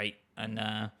 because it's great.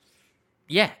 And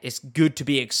yeah, it's good to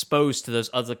be exposed to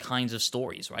those other kinds of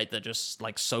stories, right? They're just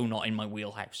like so not in my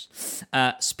wheelhouse.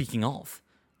 Speaking of,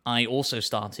 I also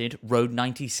started Road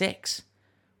 96,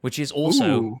 which is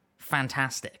also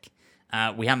fantastic.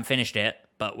 We haven't finished it,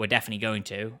 but we're definitely going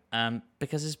to,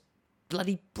 because it's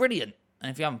bloody brilliant.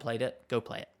 And if you haven't played it, go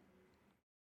play it.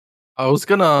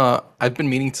 I've been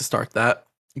meaning to start that,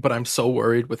 but I'm so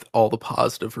worried with all the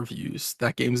positive reviews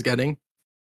that game's getting,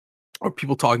 or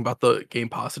people talking about the game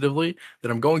positively,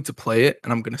 that I'm going to play it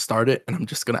and I'm going to start it and I'm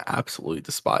just going to absolutely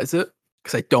despise it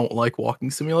because I don't like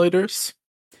walking simulators.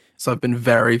 So I've been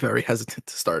very, very hesitant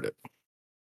to start it.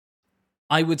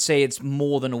 I would say it's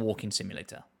more than a walking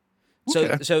simulator.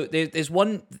 Okay. So there's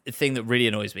one thing that really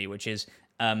annoys me, which is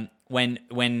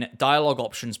when dialogue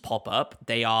options pop up,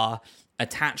 they are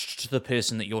attached to the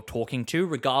person that you're talking to,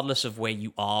 regardless of where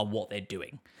you are, what they're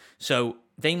doing. So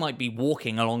they might be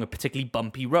walking along a particularly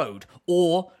bumpy road,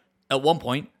 or at one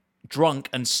point drunk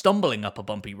and stumbling up a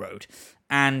bumpy road,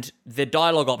 and the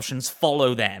dialogue options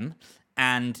follow them,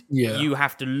 and you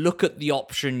have to look at the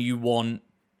option you want.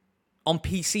 On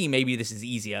PC, maybe this is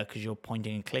easier because you're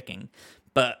pointing and clicking,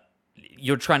 but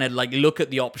you're trying to like look at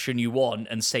the option you want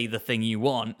and say the thing you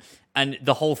want, and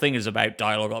the whole thing is about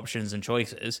dialogue options and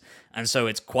choices, and so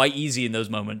it's quite easy in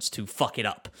those moments to fuck it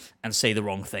up and say the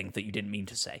wrong thing that you didn't mean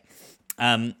to say,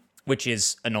 which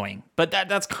is annoying. But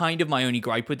that's kind of my only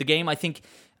gripe with the game. I think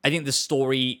the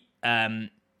story at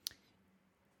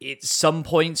some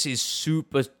points is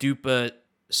super duper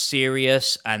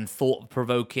serious and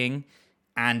thought-provoking,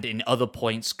 and in other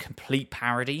points complete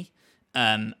parody,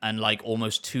 and like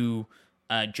almost too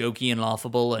jokey and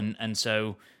laughable, and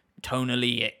so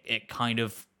tonally it kind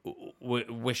of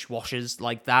wish-washes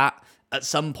like that at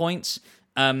some points,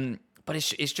 but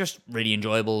it's just really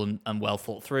enjoyable and well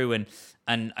thought through,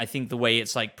 and I think the way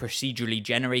it's like procedurally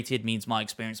generated means my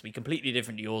experience will be completely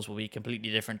different to yours, will be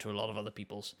completely different to a lot of other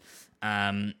people's.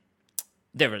 There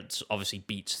are obviously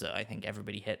beats that I think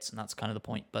everybody hits, and that's kind of the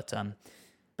point, but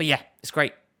yeah, it's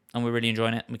great, and we're really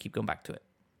enjoying it, and we keep going back to it.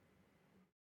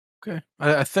 Okay.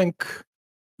 I think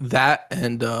that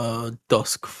and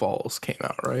Dusk Falls came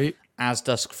out, right? As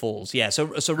Dusk Falls, yeah. So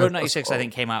Road 96, I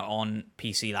think, came out on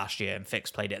PC last year, and Fix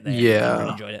played it there. Yeah. I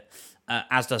really enjoyed it.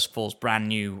 As Dusk Falls, brand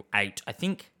new, out, I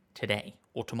think, today,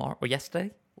 or tomorrow, or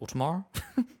yesterday, or tomorrow.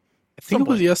 I think it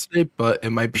was yesterday, but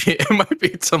it might be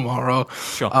tomorrow.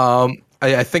 Sure.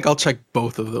 I think I'll check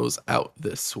both of those out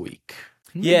this week.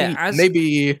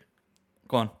 Maybe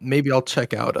go on. Maybe I'll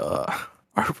check out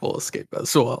Artful Escape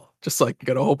as well, just so I can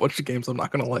get a whole bunch of games I'm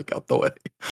not gonna like out the way.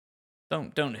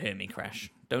 Don't hurt me,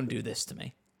 Crash. Don't do this to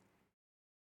me.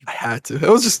 I had to. It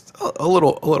was just a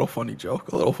little funny joke.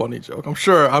 I'm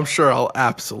sure I'll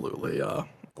absolutely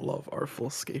love Artful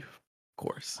Escape, of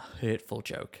course. A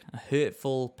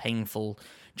hurtful, painful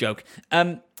joke.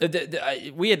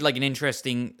 We had like an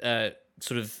interesting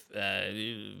sort of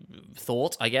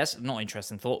thought, I guess. Not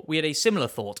interesting thought. We had a similar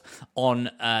thought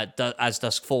on As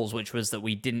Dusk Falls, which was that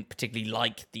we didn't particularly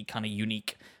like the kind of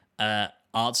unique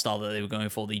art style that they were going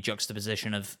for, the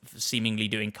juxtaposition of seemingly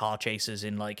doing car chases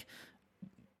in like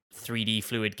 3D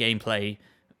fluid gameplay,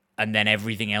 and then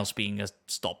everything else being a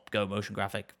stop-go motion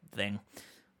graphic thing.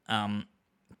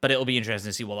 But it'll be interesting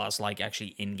to see what that's like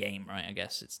actually in-game, right? I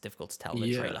guess it's difficult to tell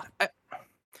the trailer.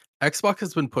 Xbox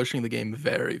has been pushing the game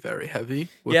very, very heavy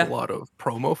with Yeah. a lot of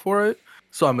promo for it.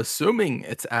 So I'm assuming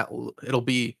it'll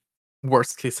be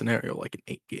worst case scenario like an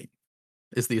 8 game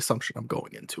is the assumption I'm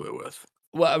going into it with.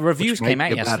 Well, reviews Which might came out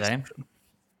be a bad yesterday. assumption.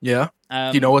 Yeah. Do you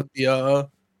Um, know what the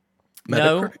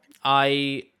No,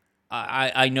 Metacritic?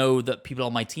 I know that people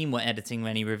on my team were editing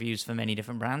many reviews for many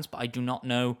different brands, but I do not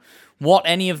know what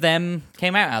any of them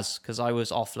came out as because I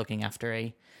was off looking after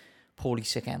a poorly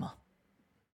sick Emma.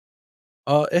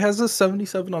 It has a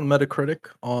 77 on Metacritic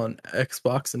on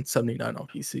Xbox and 79 on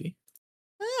PC.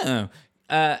 Oh,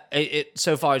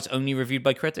 so far it's only reviewed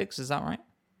by critics. Is that right?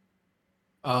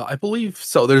 I believe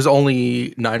so. There's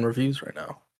only 9 reviews right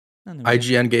now. Oh, there we go.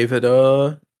 IGN gave it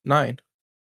a 9.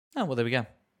 Oh, well, there we go.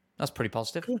 That's pretty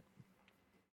positive. Cool.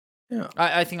 Yeah.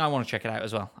 I think I want to check it out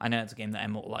as well. I know it's a game that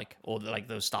Emma will like, or like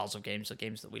those styles of games are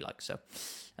games that we like, so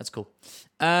that's cool.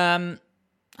 And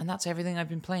that's everything I've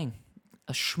been playing.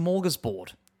 A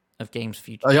smorgasbord of games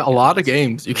for you. Oh, yeah, a lot of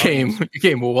games. You A lot of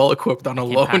came well equipped on a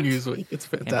low packed. news week. It's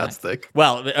fantastic.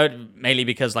 Well, mainly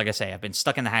because, like I say, I've been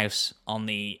stuck in the house on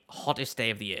the hottest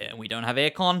day of the year, and we don't have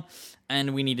aircon,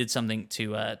 and we needed something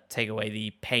to take away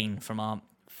the pain from our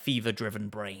fever-driven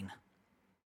brain.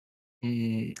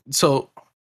 So,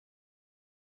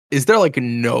 is there like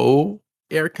no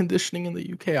air conditioning in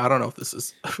the UK? I don't know if this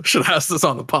is. I should ask this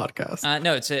on the podcast.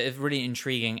 No, it's a really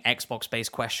intriguing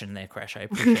Xbox-based question there, Crash. I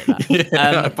appreciate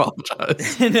that. I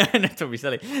apologize. No, don't be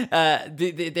silly.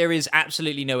 There is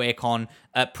absolutely no aircon,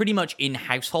 pretty much in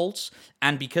households,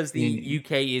 and because the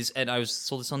UK is, and I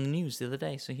saw this on the news the other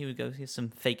day, so here we go. Here's some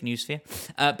fake news for you.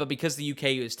 But because the UK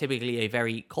is typically a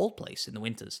very cold place in the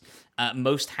winters,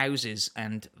 most houses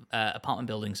and apartment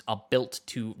buildings are built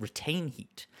to retain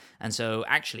heat. And so,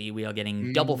 actually, we are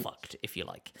getting double fucked, if you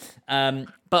like.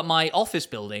 But my office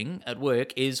building at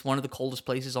work is one of the coldest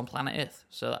places on planet Earth,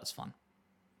 so that's fun.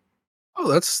 Oh,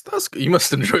 that's good. You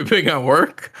must enjoy being at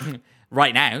work.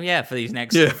 Right now, yeah, for these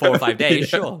next 4 or 5 days,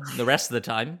 sure. The rest of the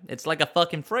time, it's like a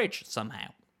fucking fridge somehow.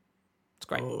 It's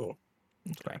great. Oh,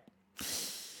 It's great.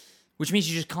 Which means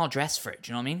you just can't dress for it, do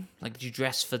you know what I mean? Like, do you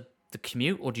dress for the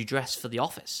commute or do you dress for the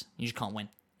office? You just can't win.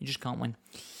 You just can't win.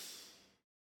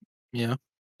 yeah.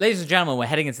 Ladies and gentlemen, we're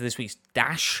heading into this week's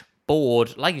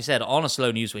dashboard. Like you said, on a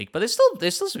slow news week, but there's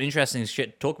still some interesting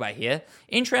shit to talk about here.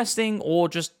 Interesting or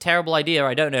just terrible idea,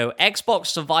 I don't know. Xbox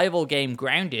survival game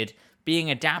Grounded being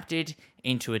adapted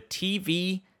into a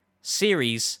TV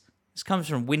series. This comes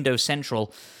from Windows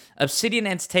Central. Obsidian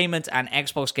Entertainment and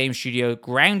Xbox Game Studio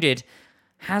Grounded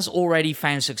has already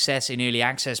found success in early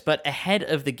access, but ahead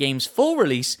of the game's full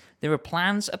release, there are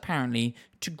plans apparently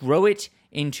to grow it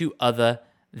into other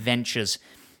ventures.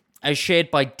 As shared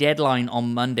by Deadline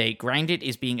on Monday, Grounded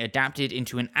is being adapted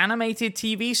into an animated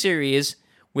TV series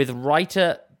with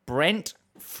writer Brent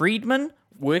Friedman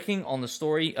working on the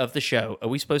story of the show. Are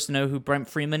we supposed to know who Brent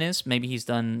Friedman is? Maybe he's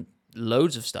done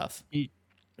loads of stuff.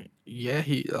 Yeah,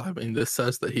 I mean, this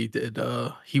says that he did.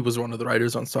 He was one of the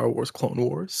writers on Star Wars Clone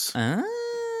Wars.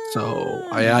 So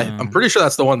I'm pretty sure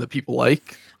that's the one that people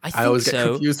like. I always get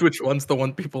confused which one's the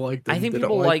one people like. I think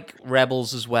people like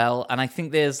Rebels as well, and I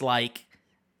think there's like,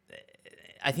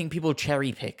 I think people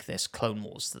cherry pick this Clone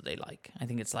Wars that they like. I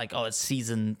think it's like, oh, it's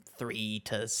season 3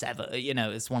 to 7. You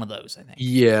know, it's one of those. I think.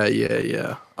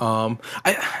 Yeah.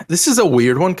 This is a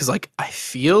weird one because like I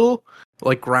feel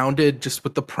like Grounded, just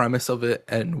with the premise of it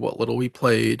and what little we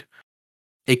played,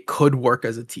 it could work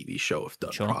as a TV show if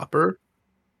done proper.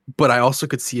 But I also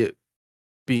could see it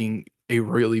being a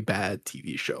really bad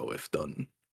TV show if done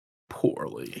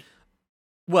poorly.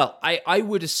 Well, I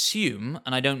would assume,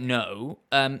 and I don't know,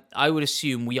 I would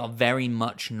assume we are very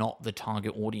much not the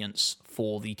target audience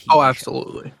for the TV show. Oh,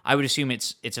 absolutely. I would assume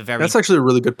it's a very... That's actually a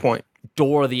really good point.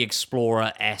 Dora the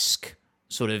Explorer-esque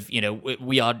sort of, you know,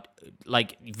 we are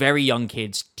like very young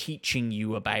kids teaching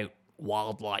you about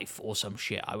wildlife or some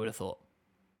shit, I would have thought.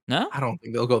 No? I don't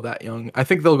think they'll go that young. I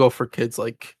think they'll go for kids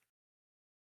like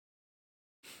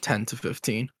 10 to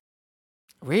 15.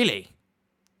 Really?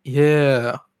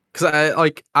 Yeah.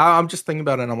 Because I'm just thinking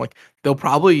about it and I'm like, they'll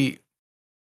probably,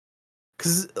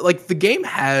 because like the game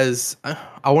has,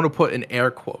 I want to put in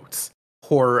air quotes,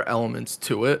 horror elements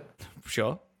to it.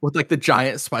 Sure. With like the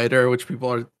giant spider, which people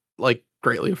are like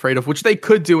greatly afraid of, which they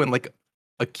could do in like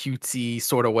a cutesy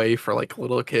sort of way for like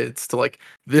little kids to like,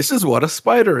 this is what a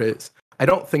spider is. I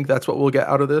don't think that's what we'll get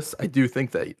out of this. I do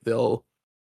think that they'll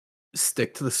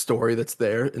stick to the story that's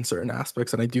there in certain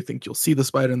aspects, and I do think you'll see the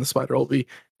spider, and the spider will be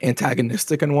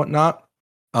antagonistic and whatnot.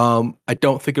 I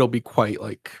don't think it'll be quite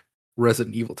like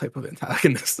Resident Evil type of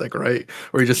antagonistic, right?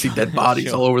 Where you just see dead bodies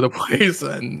Sure. all over the place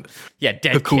and Yeah,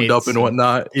 dead cocooned up kids and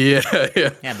whatnot. Yeah, yeah.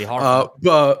 Yeah, it'd be horrifying.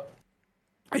 But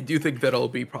I do think that it'll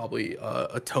be probably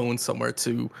a tone somewhere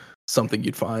to something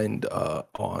you'd find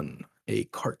on a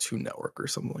Cartoon Network or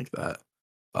something like that.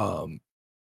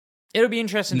 It'll be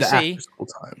interesting to The see. after school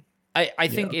time. I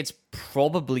think it's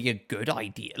probably a good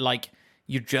idea. Like,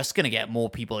 you're just going to get more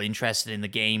people interested in the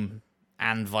game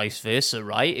and vice versa,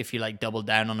 right? If you, like, double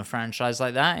down on a franchise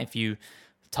like that, if you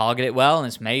target it well and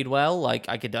it's made well, like,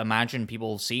 I could imagine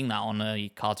people seeing that on a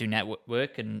Cartoon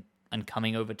Network and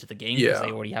coming over to the game because Yeah.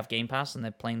 they already have Game Pass and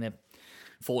they're playing their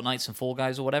Fortnites and Fall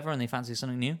Guys or whatever and they fancy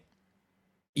something new.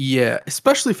 Yeah,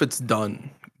 especially if it's done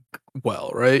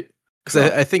well, right? Because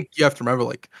Sure. I think you have to remember,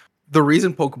 like, the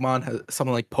reason Pokemon has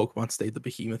something like Pokemon stayed the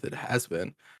behemoth it has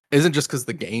been isn't just because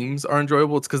the games are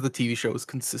enjoyable, it's because the TV show is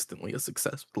consistently a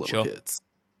success with little Sure. kids.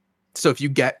 So if you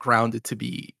get Grounded to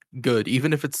be good,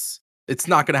 even if it's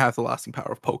not gonna have the lasting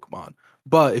power of Pokemon,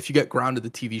 but if you get Grounded the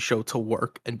TV show to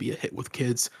work and be a hit with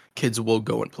kids, kids will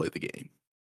go and play the game.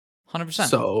 100%.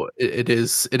 So it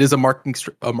is a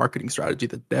marketing strategy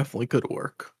that definitely could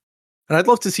work. And I'd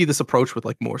love to see this approach with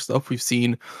like more stuff. We've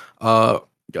seen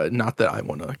not that I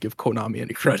want to give Konami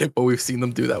any credit, but we've seen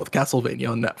them do that with Castlevania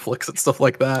on Netflix and stuff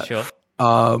like that. Sure.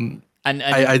 Um And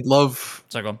I'd love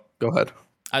sorry, go on. go ahead.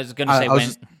 I was going to say I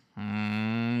was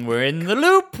we're in the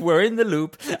loop. We're in the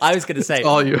loop. I was going to say It's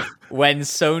all you. when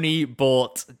Sony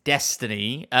bought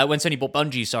Destiny, when Sony bought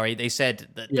Bungie, sorry, they said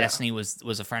that Yeah. Destiny was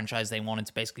a franchise they wanted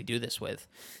to basically do this with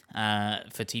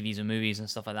for TVs and movies and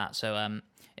stuff like that. So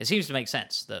it seems to make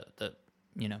sense that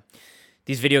you know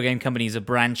these video game companies are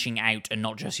branching out and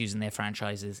not just using their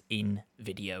franchises in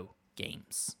video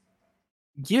games.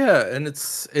 Yeah, and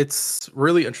it's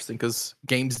really interesting because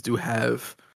games do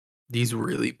have these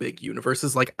really big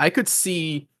universes. Like I could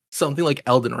see something like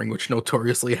Elden Ring, which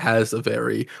notoriously has a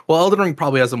very well, Elden Ring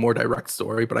probably has a more direct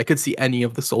story, but I could see any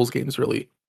of the Souls games really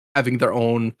having their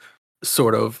own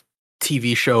sort of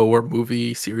TV show or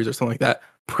movie series or something like that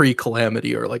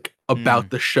pre-Calamity or like about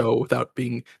the show without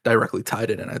being directly tied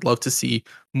in. And I'd love to see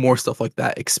more stuff like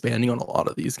that expanding on a lot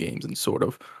of these games and sort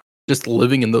of just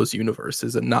living in those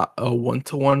universes and not a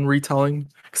one-to-one retelling.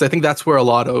 Because I think that's where a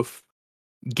lot of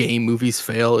game movies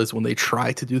fail is when they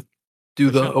try to do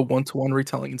a one-to-one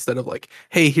retelling instead of like,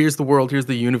 hey, here's the world, here's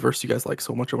the universe you guys like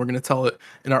so much, and we're gonna tell it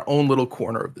in our own little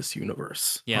corner of this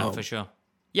universe. Yeah, for sure.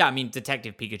 Yeah, I mean,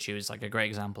 Detective Pikachu is like a great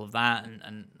example of that,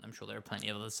 and I'm sure there are plenty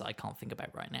of others that I can't think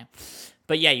about right now.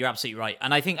 But yeah, you're absolutely right.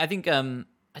 And I think I don't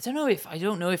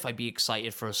know if I'd be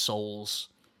excited for a Souls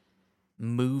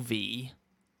movie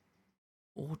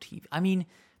or TV. I mean,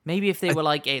 maybe if they were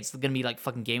like, hey, it's gonna be like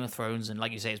fucking Game of Thrones, and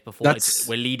like you say, it's before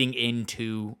we're leading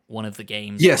into one of the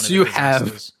games. Yes, one of the you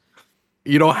disasters.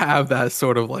 you don't have that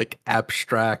sort of like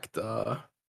abstract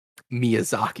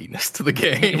Miyazaki-ness to the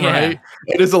game, Yeah. right?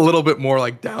 It is a little bit more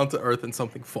like down to earth and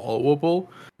something followable.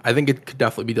 I think it could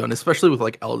definitely be done, especially with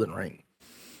like Elden Ring.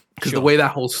 Because the way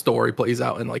that whole story plays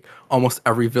out and like almost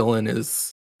every villain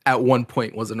is at one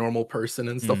point was a normal person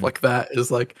and stuff like that is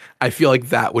like I feel like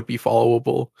that would be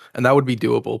followable and that would be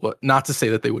doable, but not to say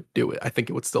that they would do it. I think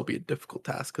it would still be a difficult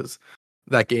task because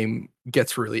that game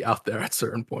gets really out there at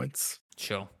certain points.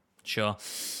 Sure.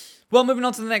 Well, moving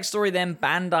on to the next story then.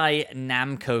 Bandai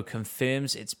Namco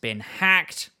confirms it's been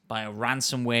hacked by a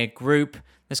ransomware group.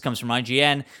 This comes from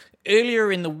IGN.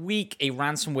 Earlier in the week, a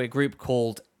ransomware group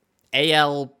called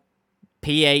ALV?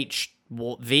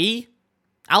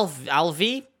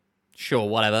 Sure,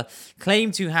 whatever.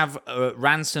 Claimed to have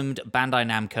ransomed Bandai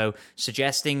Namco,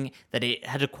 suggesting that it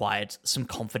had acquired some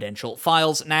confidential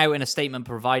files. Now, in a statement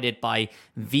provided by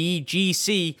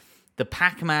VGC, the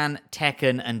Pac-Man,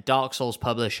 Tekken, and Dark Souls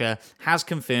publisher has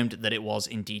confirmed that it was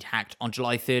indeed hacked. On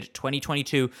July 3rd,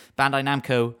 2022, Bandai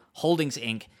Namco Holdings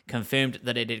Inc. confirmed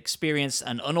that it had experienced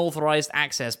an unauthorized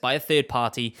access by a third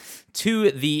party to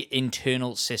the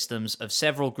internal systems of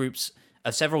several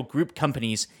group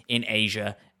companies in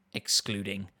Asia,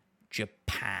 excluding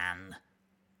Japan.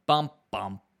 Bum,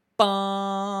 bum,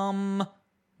 bum.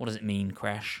 What does it mean,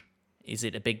 Crash? Is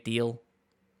it a big deal?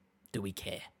 Do we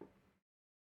care?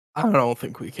 I don't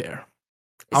think we care.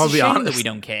 It's a be shame honest. that we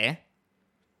don't care.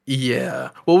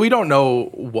 Yeah. Well, we don't know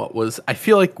what was. I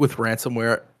feel like with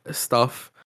ransomware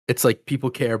stuff, it's like people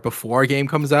care before a game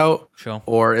comes out. Sure.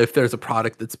 Or if there's a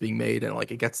product that's being made and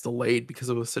like it gets delayed because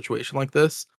of a situation like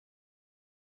this.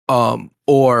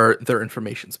 Or their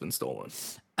information's been stolen.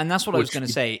 And that's what I was Which going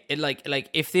to say. It like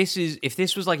if this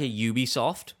was like a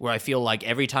Ubisoft, where I feel like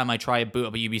every time I try to boot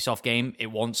up a Ubisoft game,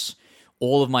 it wants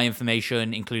all of my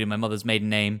information, including my mother's maiden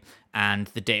name and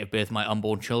the date of birth of my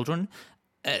unborn children,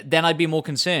 then I'd be more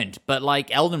concerned. But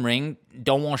like Elden Ring,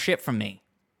 don't want shit from me.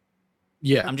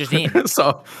 Yeah, I'm just in.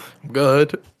 So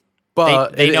good,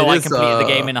 but They know I is, completed the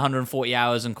game in 140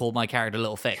 hours and called my character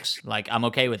Little Fix. Like, I'm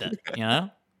okay with it, you know?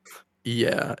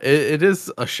 Yeah, it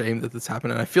is a shame that this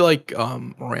happened, and I feel like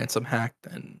ransom hacked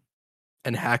and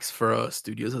hacks for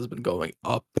studios has been going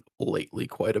up lately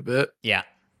quite a bit. Yeah.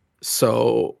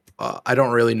 So I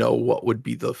don't really know what would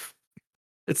be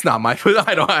it's not my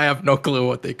I have no clue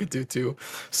what they could do to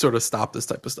sort of stop this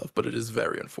type of stuff, but it is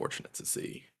very unfortunate to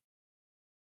see.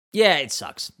 Yeah, it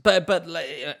sucks. But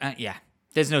yeah,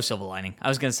 there's no silver lining. I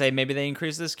was going to say maybe they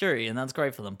increase the security, and that's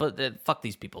great for them. But fuck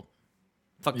these people.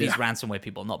 Fuck these ransomware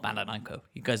people, not Bandai Namco.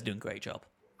 You guys are doing a great job.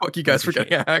 Fuck you guys for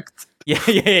getting hacked.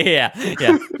 Yeah.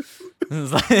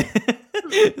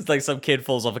 It's like some kid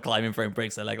falls off a climbing frame,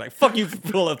 breaks their leg. Like, fuck you for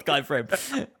falling off the climbing frame.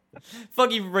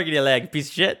 Fuck you for breaking your leg, piece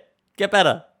of shit. Get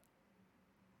better.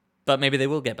 But maybe they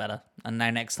will get better, and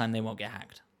now next time they won't get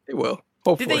hacked. They will.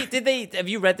 Hopefully. Did they? Have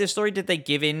you read this story? Did they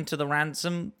give in to the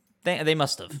ransom thing? They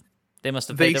must have. They must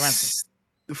have paid the ransom.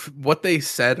 What they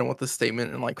said and what the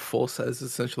statement in like full says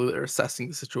is essentially they're assessing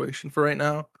the situation for right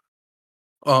now.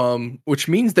 Which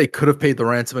means they could have paid the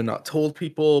ransom and not told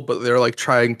people, but they're like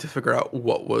trying to figure out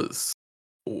what was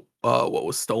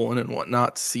stolen and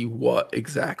whatnot to see what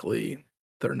exactly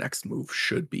their next move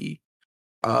should be.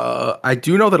 I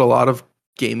do know that a lot of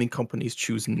gaming companies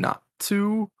choose not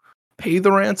to pay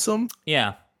the ransom.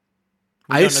 Yeah.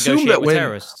 I assume that when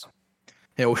terrorists.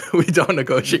 Yeah, we don't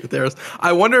negotiate with terrorists.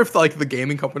 I wonder if like the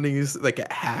gaming companies that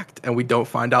get hacked and we don't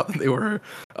find out that they were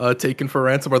taken for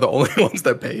ransom are the only ones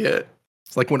that pay it.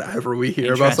 It's like whenever we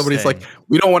hear about somebody's like,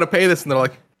 we don't want to pay this, and they're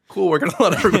like, cool, we're gonna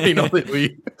let everybody know that we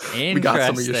got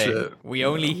some of your shit. We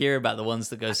only hear about the ones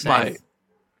that go south. My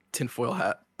tinfoil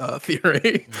hat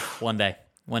theory. One day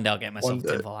I'll get myself a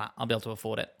tinfoil hat. I'll be able to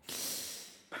afford it.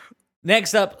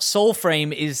 Next up,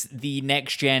 Soulframe is the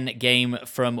next-gen game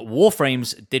from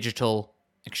Warframe's Digital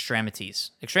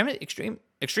Extremities. Extremes?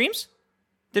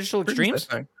 Digital Extremes?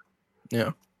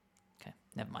 Yeah. Okay,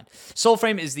 never mind.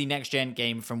 Soulframe is the next-gen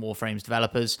game from Warframe's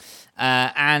developers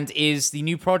and is the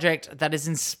new project that is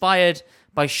inspired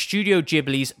by Studio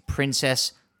Ghibli's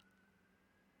Princess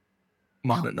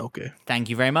Mononoke. Thank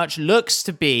you very much. Looks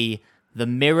to be the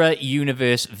mirror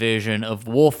universe version of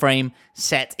Warframe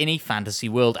set in a fantasy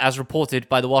world. As reported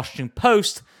by the Washington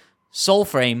Post,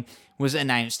 Soulframe was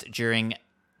announced during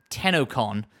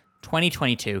TennoCon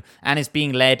 2022 and is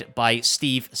being led by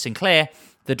Steve Sinclair,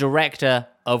 the director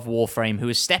of Warframe, who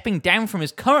is stepping down from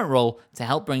his current role to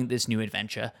help bring this new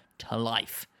adventure to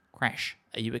life. Crash,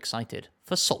 are you excited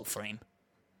for Soulframe?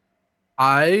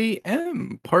 I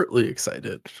am partly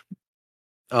excited.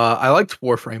 I liked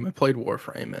Warframe. I played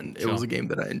Warframe, and it was a game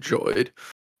that I enjoyed.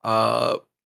 I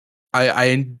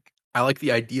like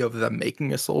the idea of them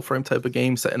making a Soulframe type of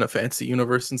game set in a fantasy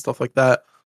universe and stuff like that.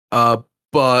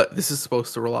 But this is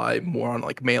supposed to rely more on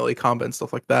like melee combat and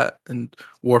stuff like that, and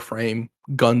Warframe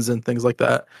guns and things like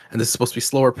that. And this is supposed to be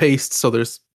slower paced, so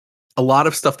there's a lot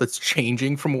of stuff that's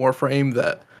changing from Warframe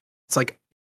that it's like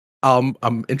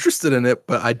I'm interested in it,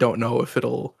 but I don't know if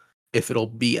it'll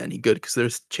be any good because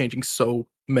there's changing so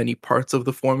many parts of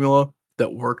the formula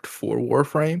that worked for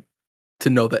Warframe to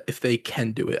know that if they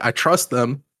can do it. I trust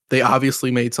them. They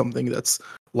obviously made something that's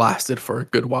lasted for a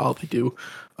good while. They do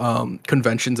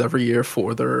conventions every year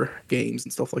for their games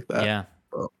and stuff like that. Yeah.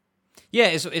 Yeah,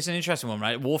 it's an interesting one,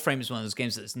 right? Warframe is one of those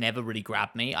games that's never really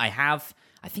grabbed me. I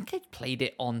think I played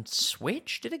it on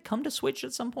Switch. Did it come to Switch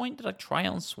at some point? Did I try it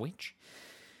on Switch?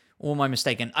 Or am I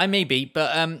mistaken? I may be,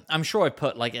 but I'm sure I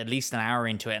put like at least an hour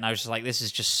into it, and I was just like, this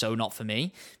is just so not for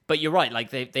me. But you're right, like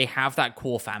they have that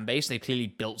core fan base. They clearly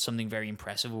built something very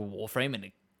impressive with Warframe, and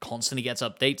it constantly gets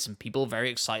updates, and people are very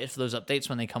excited for those updates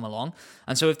when they come along.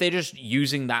 And so if they're just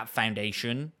using that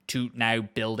foundation to now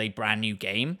build a brand new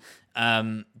game,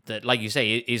 that, like you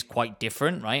say, is quite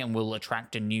different, right? And will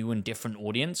attract a new and different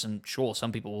audience. And sure,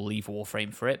 some people will leave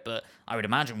Warframe for it, but I would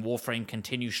imagine Warframe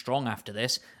continues strong after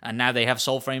this. And now they have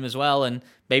Soulframe as well, and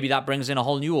maybe that brings in a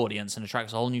whole new audience and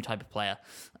attracts a whole new type of player.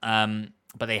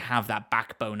 But they have that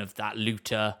backbone of that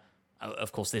looter.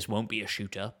 Of course, this won't be a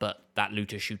shooter, but that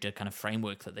looter-shooter kind of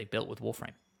framework that they built with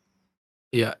Warframe.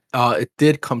 Yeah, it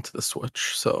did come to the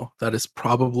Switch, so that is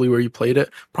probably where you played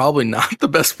it. Probably not the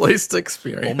best place to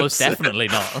experience. Almost definitely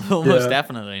not. Almost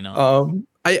definitely not.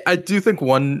 I do think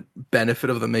one benefit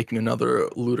of them making another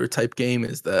looter type game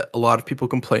is that a lot of people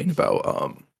complain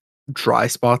about dry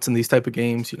spots in these type of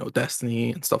games,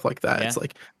 Destiny and stuff like that. Yeah. It's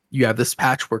like you have this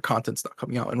patch where content's not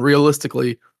coming out, and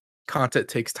realistically, content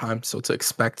takes time. So to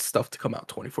expect stuff to come out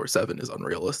 24/7 is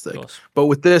unrealistic. Of course. But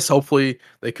with this, hopefully,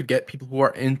 they could get people who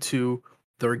are into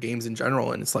their games in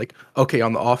general, and it's like, okay,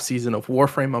 on the off season of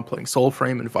Warframe, I'm playing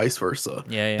Soulframe, and vice versa.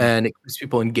 Yeah, yeah. And it keeps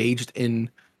people engaged in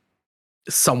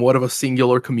somewhat of a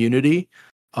singular community,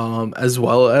 as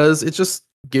well as it just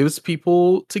gives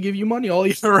people to give you money all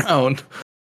year round.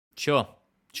 Sure.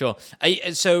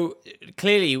 So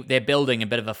clearly they're building a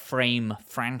bit of a Frame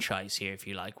franchise here, if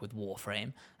you like, with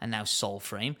Warframe and now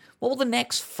Soulframe. What will the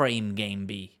next Frame game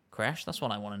be, Crash? That's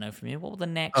what I want to know from you. What will the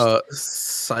next?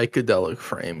 Psychedelic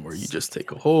Frame, where you just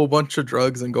take a whole bunch of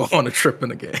drugs and go on a trip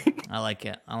in a game. I like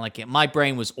it. My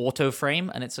brain was Auto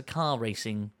Frame, and it's a car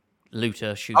racing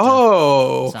looter shooter.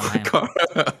 Oh, somehow.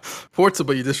 Forza,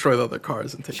 but you destroy the other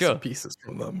cars and take Sure. some pieces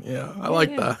from them. Yeah, I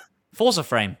like that. Forza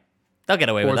Frame. They'll get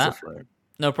away with Forza that. Frame.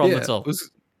 No problem Yeah, at all.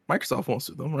 Microsoft won't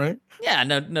sue them, right? Yeah,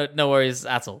 no worries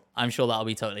at all. I'm sure that'll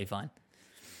be totally fine.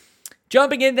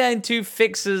 Jumping in there into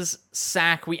Fixer's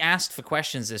sack, we asked for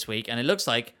questions this week, and it looks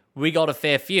like we got a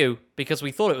fair few because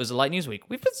we thought it was a light news week.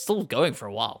 We've been still going for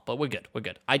a while, but we're good.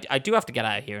 I do have to get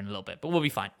out of here in a little bit, but we'll be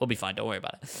fine. Don't worry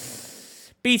about it.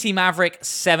 BT Maverick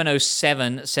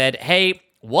 707 said, "Hey,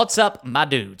 what's up, my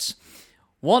dudes?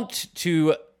 Want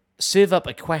to serve up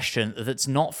a question that's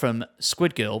not from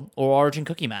Squid Girl or Origin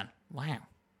Cookie Man." Wow.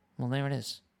 Well, there it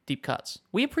is. Deep cuts.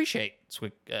 We appreciate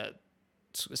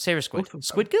Sarah Squid.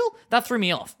 Squid Girl? That threw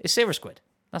me off. It's Sarah Squid.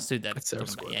 That's who they're Sarah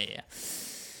talking about. Squid.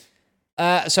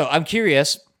 Yeah. So I'm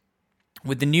curious,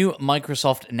 with the new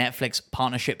Microsoft Netflix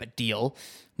partnership deal,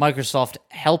 Microsoft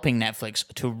helping Netflix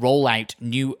to roll out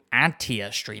new ad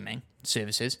tier streaming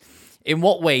services, in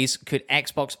what ways could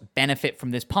Xbox benefit from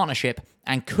this partnership,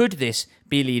 and could this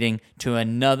be leading to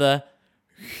another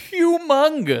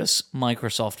humongous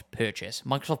Microsoft purchase?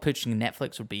 Microsoft purchasing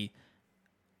Netflix would be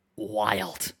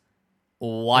wild.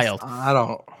 I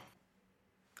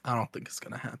don't think it's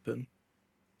gonna happen.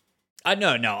 I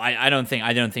don't think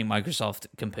Microsoft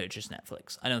can purchase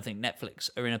Netflix. I don't think Netflix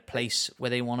are in a place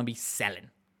where they want to be selling.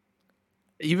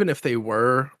 Even if they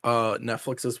were,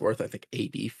 Netflix is worth, I think,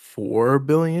 84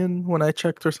 billion when I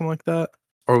checked, or something like that,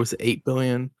 or was it 8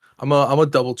 billion? I'm gonna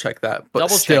double check that. But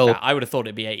Double still, check that. I would have thought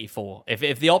it'd be 84.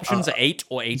 If the options are 8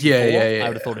 or 84, yeah, I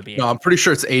would have thought it'd be 84. No, I'm pretty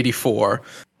sure it's 84.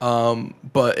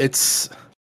 But it's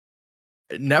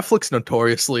Netflix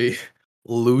notoriously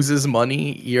loses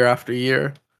money year after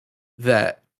year.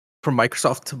 That for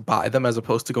Microsoft to buy them as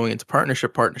opposed to going into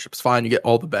partnership's fine. You get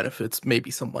all the benefits,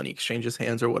 maybe some money exchanges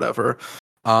hands or whatever.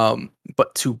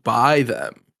 But to buy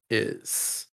them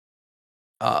is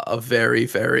a very,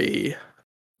 very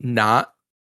not,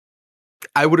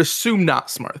 I would assume,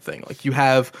 not smart thing. Like, you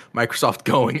have Microsoft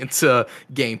going into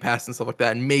Game Pass and stuff like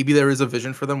that, and maybe there is a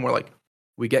vision for them where, like,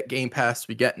 we get Game Pass,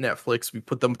 we get Netflix, we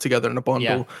put them together in a bundle.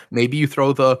 Yeah. Maybe you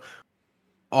throw the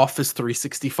Office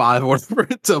 365 or whatever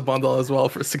into a bundle as well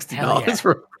for $60 yeah.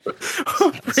 for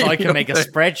So I can make a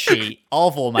spreadsheet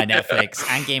of all my Netflix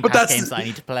and Game But Pass that's- games that I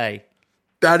need to play.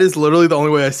 That is literally the only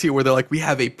way I see it, where they're like, we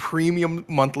have a premium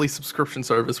monthly subscription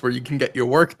service where you can get your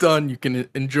work done, you can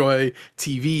enjoy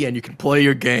TV, and you can play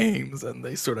your games, and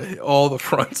they sort of hit all the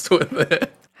fronts with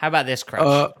it. How about this,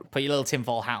 Crash? Put your little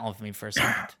tinfoil hat on for me for a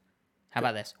second. How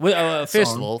about this? Well,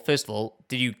 first of all,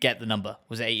 did you get the number?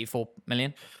 Was it 84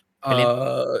 million?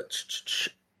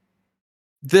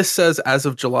 This says as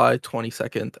of July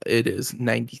 22nd, it is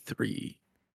 93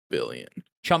 billion.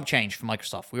 Chump change for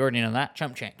Microsoft. We already know that.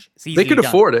 Chump change. It's They easily could done.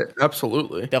 afford it,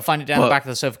 absolutely. They'll find it down the back of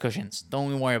the sofa cushions. Don't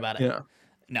even worry about it. Yeah.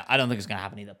 No, I don't think it's going to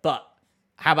happen either. But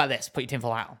how about this? Put your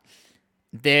tinfoil hat on.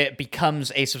 There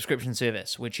becomes a subscription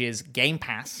service, which is Game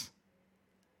Pass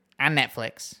and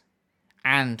Netflix.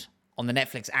 And on the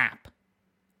Netflix app,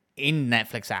 in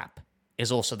Netflix app,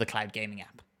 is also the cloud gaming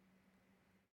app.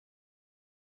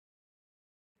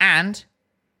 And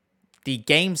the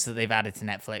games that they've added to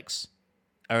Netflix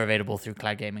are available through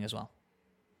cloud gaming as well.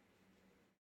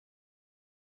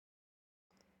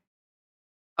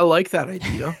 I like that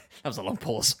idea. That was a long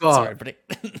pause. God. Sorry, everybody.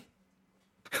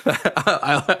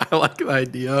 I like the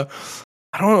idea.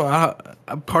 I don't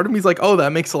know. Part of me is like, oh,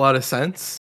 that makes a lot of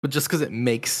sense. But just because it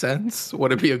makes sense,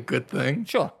 would it be a good thing?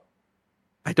 Sure.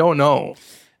 I don't know.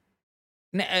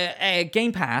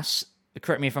 Game Pass,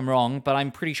 correct me if I'm wrong, but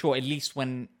I'm pretty sure at least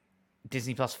when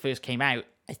Disney Plus first came out,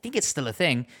 I think it's still a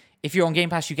thing. If you're on Game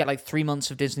Pass, you get like 3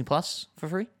 months of Disney Plus for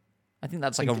free. I think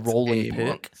that's like a rolling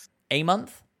perk. A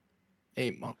month?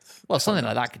 8 months. Well, something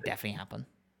like that could definitely happen.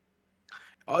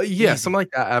 Yeah, something like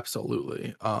that,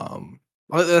 absolutely.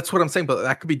 Well, that's what I'm saying, but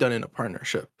that could be done in a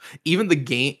partnership. Even the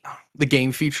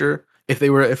game feature, if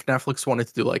Netflix wanted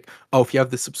to do like, oh, if you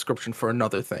have this subscription for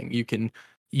another thing, you can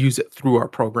use it through our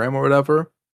program or whatever.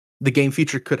 The game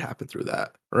feature could happen through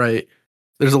that, right?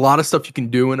 There's a lot of stuff you can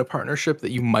do in a partnership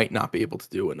that you might not be able to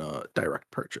do in a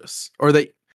direct purchase, or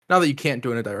that not that you can't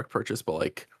do in a direct purchase, but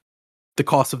like the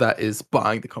cost of that is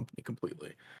buying the company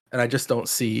completely. And I just don't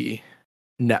see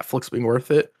Netflix being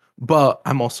worth it. But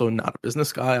I'm also not a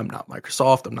business guy. I'm not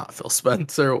Microsoft. I'm not Phil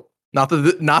Spencer. Not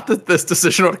that this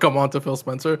decision would come on to Phil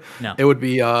Spencer. No. It would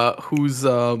be who's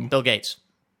Bill Gates.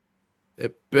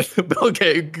 Bill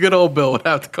Gates, good old Bill would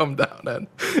have to come down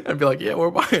and be like, yeah, we're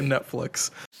buying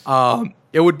Netflix.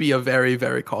 It would be a very,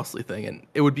 very costly thing, and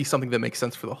it would be something that makes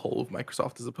sense for the whole of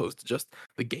Microsoft as opposed to just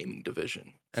the gaming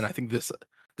division. And I think this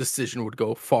decision would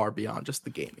go far beyond just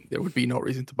the gaming. There would be no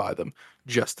reason to buy them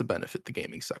just to benefit the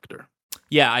gaming sector.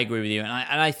 Yeah, I agree with you, and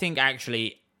I think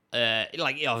actually,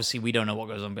 like obviously we don't know what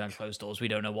goes on behind closed doors. We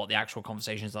don't know what the actual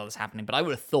conversations are that's happening. But I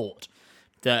would have thought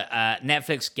that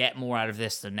Netflix get more out of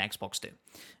this than Xbox do,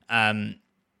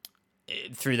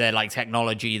 through their like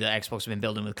technology that Xbox have been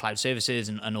building with cloud services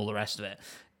and all the rest of it.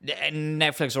 And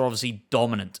Netflix are obviously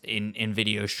dominant in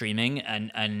video streaming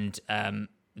and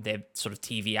their sort of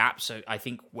TV apps. So I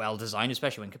think well designed,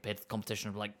 especially when compared to the competition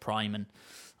of like Prime and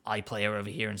iPlayer over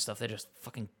here and stuff. They're just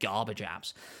fucking garbage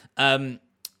apps.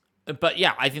 But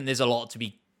yeah, I think there's a lot to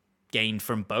be gained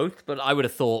from both. But I would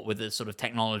have thought with the sort of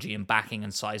technology and backing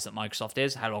and size that Microsoft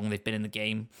is, how long they've been in the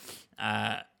game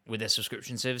with their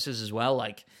subscription services as well,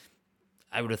 like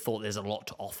I would have thought there's a lot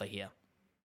to offer here.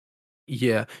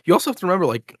 Yeah, you also have to remember,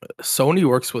 like Sony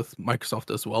works with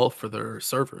Microsoft as well for their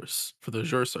servers, for the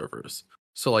Azure servers.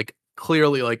 So like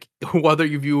clearly, like whether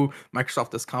you view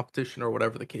Microsoft as competition or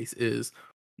whatever the case is,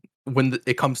 when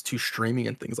it comes to streaming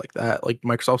and things like that, like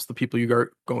Microsoft's the people you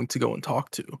are going to go and talk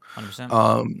to.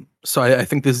 100%. So I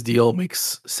think this deal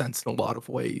makes sense in a lot of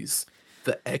ways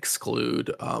that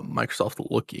exclude Microsoft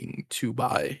looking to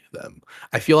buy them.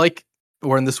 I feel like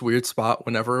we're in this weird spot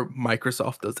whenever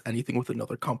Microsoft does anything with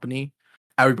another company,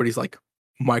 everybody's like,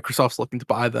 Microsoft's looking to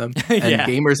buy them. And Yeah.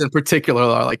 gamers in particular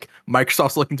are like,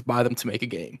 Microsoft's looking to buy them to make a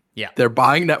game. Yeah. They're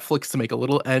buying Netflix to make a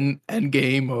little end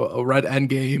game, a red end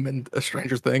game, and a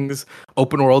Stranger Things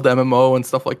open world MMO and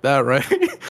stuff like that, right?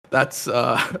 That's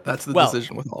the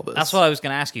decision with all this. That's what I was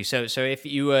going to ask you. So if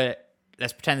you were,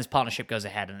 let's pretend this partnership goes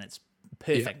ahead and it's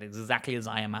perfect, It's exactly as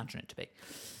I imagine it to be.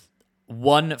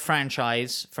 One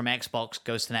franchise from Xbox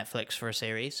goes to Netflix for a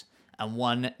series, and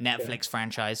one Netflix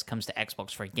franchise comes to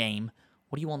Xbox for a game.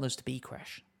 What do you want those to be,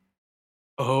 Crash?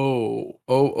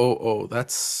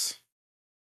 That's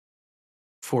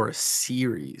for a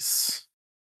series.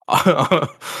 I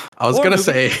was Or a gonna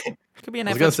movie. say, Could be a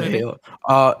I was gonna Netflix say movie. Halo.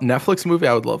 Netflix movie.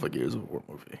 I would love a Gears of War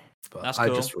movie, but That's I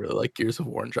cool. just really like Gears of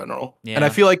War in general. Yeah. And I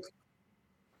feel like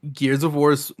Gears of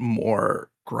War is more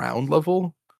ground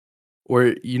level,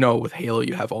 where with Halo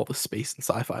you have all the space and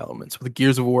sci-fi elements. With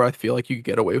Gears of War, I feel like you could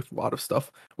get away with a lot of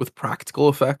stuff with practical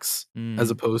effects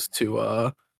as opposed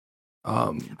to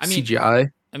CGI.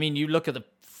 I mean, you look at the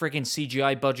freaking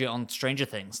CGI budget on Stranger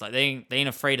Things. Like they ain't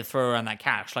afraid to throw around that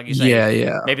cash. Like you say,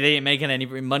 Yeah. maybe they ain't making any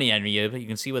money every year, but you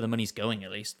can see where the money's going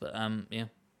at least. But yeah.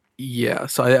 Yeah,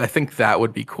 so I think that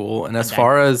would be cool. And as Okay.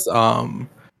 far as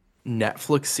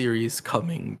Netflix series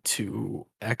coming to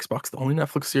Xbox, the only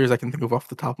Netflix series I can think of off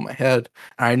the top of my head,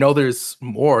 and I know there's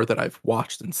more that I've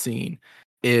watched and seen,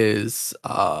 is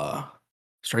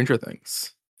Stranger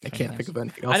Things. I can't think of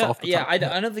anything else off the top. I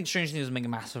don't think Stranger Things will make a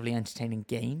massively entertaining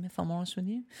game, if I'm honest with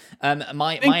you.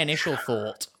 My initial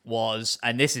thought was,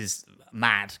 and this is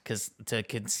mad because to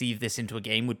conceive this into a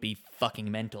game would be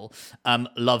fucking mental.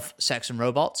 Love, Sex and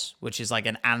Robots, which is like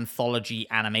an anthology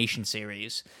animation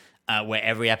series where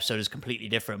every episode is completely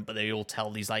different, but they all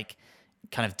tell these like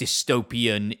kind of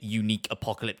dystopian, unique,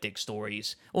 apocalyptic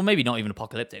stories, or maybe not even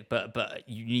apocalyptic, but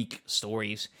unique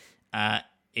stories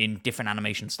in different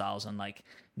animation styles and like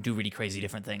do really crazy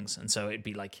different things. And so it'd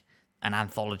be like an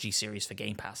anthology series for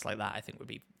Game Pass like that. I think would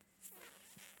be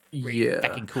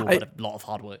fucking cool, but a lot of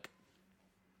hard work.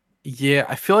 Yeah,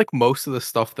 I feel like most of the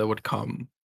stuff that would come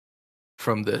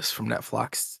from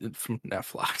Netflix to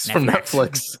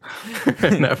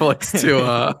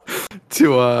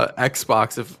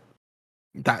Xbox, if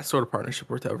that sort of partnership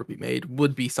were to ever be made,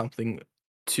 would be something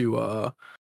to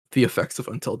the effects of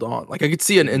Until Dawn. Like I could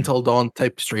see an Until Dawn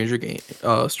type Stranger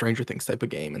Things type of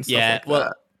game and stuff like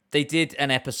that. They did an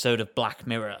episode of Black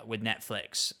Mirror with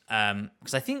Netflix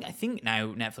because I think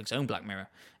now Netflix own Black Mirror,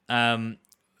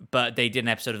 but they did an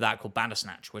episode of that called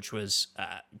Bandersnatch, which was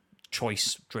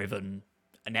choice driven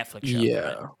a Netflix show.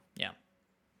 Yeah. Right? Yeah.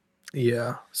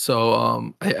 Yeah.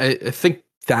 So I think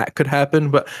that could happen,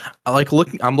 but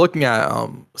I'm looking at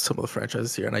some of the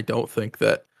franchises here, and I don't think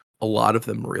that a lot of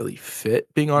them really fit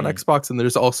being on Hmm. Xbox. And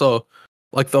there's also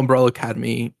like the Umbrella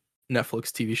Academy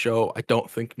Netflix TV show. I don't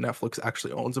think Netflix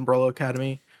actually owns Umbrella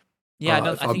Academy. Yeah, I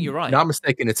don't. If I think you're I'm right. not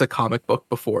mistaken, it's a comic book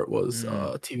before it was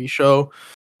Mm. a TV show.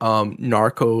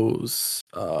 Narcos,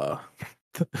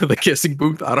 the Kissing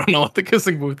Booth. I don't know what the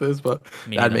Kissing Booth is, but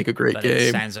Me that'd neither, make a great but it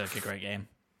game. sounds like a great game.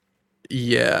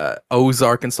 Yeah,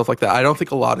 Ozark and stuff like that. I don't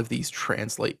think a lot of these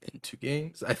translate into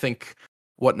games. I think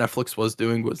what Netflix was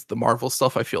doing was the Marvel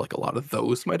stuff. I feel like a lot of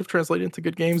those might have translated into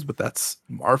good games, but that's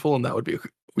Marvel, and that would be we've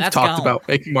That's talked gone. about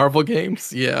making Marvel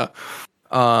games. Yeah.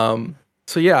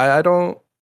 So yeah, I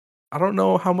don't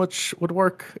know how much would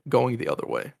work going the other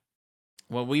way.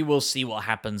 Well, we will see what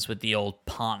happens with the old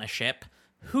partnership.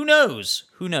 Who knows?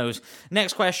 Who knows?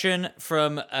 Next question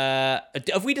from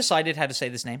have we decided how to say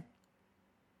this name?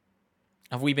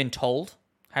 Have we been told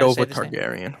how to say Dova this name?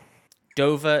 Targaryen.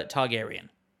 Dova Targaryen.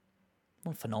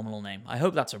 What a phenomenal name. I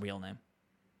hope that's a real name.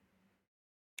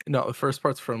 No, the first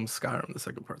part's from Skyrim, the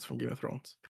second part's from Game of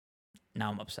Thrones.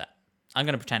 Now I'm upset. I'm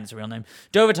going to pretend it's a real name.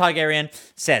 Dova Targaryen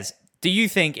says, do you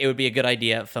think it would be a good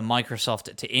idea for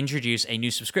Microsoft to introduce a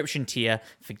new subscription tier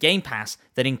for Game Pass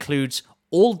that includes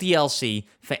all DLC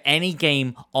for any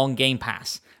game on Game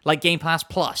Pass, like Game Pass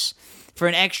Plus? For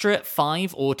an extra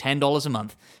 $5 or $10 a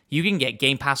month, you can get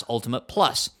Game Pass Ultimate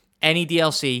Plus, any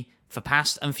DLC for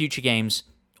past and future games,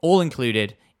 all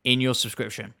included in your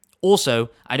subscription. Also,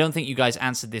 I don't think you guys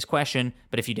answered this question,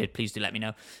 but if you did, please do let me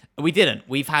know. We didn't.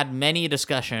 We've had many a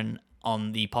discussion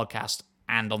on the podcast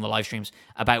and on the live streams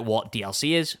about what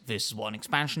DLC is, versus what an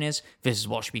expansion is, versus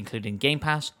what should be included in Game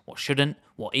Pass, what shouldn't,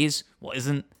 what is, what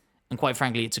isn't. And quite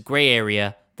frankly, it's a grey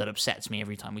area that upsets me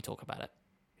every time we talk about it.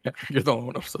 Yeah, you're the only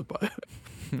one upset by it.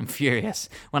 I'm furious.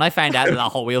 When I found out that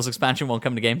Hot Wheels expansion won't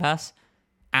come to Game Pass,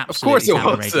 Of absolutely course it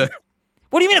sounded wasn't. raging.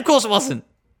 What do you mean, of course it wasn't?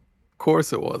 Of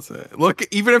course it wasn't. Look,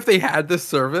 even if they had this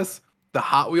service, the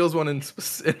Hot Wheels one in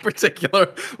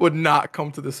particular would not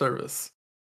come to the service.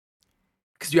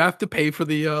 Because you have to pay for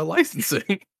the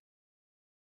licensing.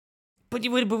 But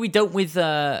we don't with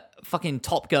fucking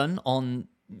Top Gun on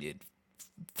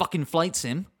fucking Flight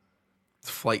Sim. It's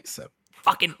Flight Sim.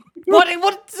 Fucking what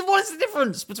is the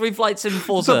difference between Flight Sim and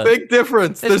Forza? It's a big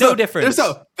difference. There's no difference.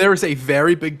 There is a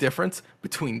very big difference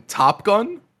between Top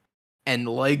Gun and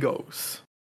Legos.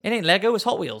 It ain't Lego, it's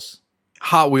Hot Wheels.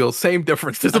 Hot Wheels, same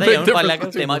difference. There's Are a they big owned by difference. Lego? They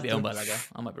between might be those owned two. by Lego.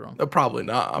 I might be wrong. Probably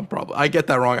not. I get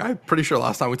that wrong. I'm pretty sure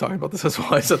last time we talked about this as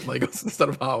well, I said Legos instead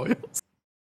of Hot Wheels.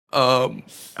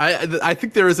 I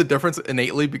think there is a difference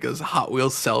innately because Hot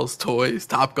Wheels sells toys.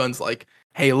 Top Gun's like,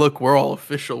 hey, look, we're all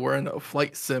official. We're in a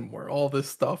flight sim. We're all this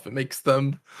stuff. It makes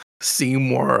them seem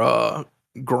more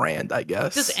grand, I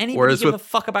guess. Does anybody Whereas give a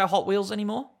fuck about Hot Wheels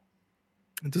anymore?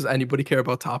 does anybody care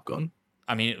about Top Gun?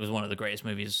 I mean, it was one of the greatest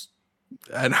movies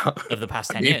And of the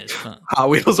past 10 years. But Hot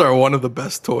Wheels are one of the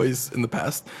best toys in the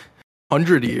past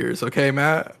 100 years. Okay,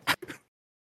 Matt.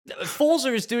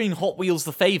 Forza is doing Hot Wheels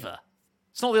the favor.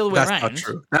 It's not the other way That's around. not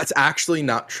true. That's actually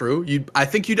not true. I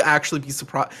think you'd actually be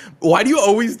surprised. Why do you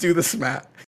always do this, Matt?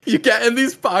 You get in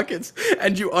these pockets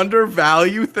and you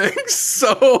undervalue things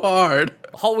so hard.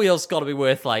 Hot Wheels got to be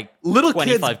worth like Little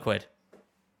 25 kids- quid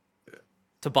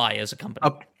to buy as a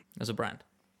company, as a brand.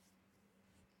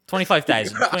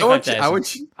 25,000. I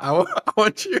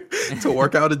want you to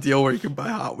work out a deal where you can buy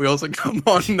Hot Wheels and come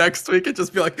on next week and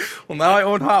just be like, well, now I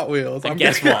own Hot Wheels. And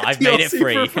guess what? I've made it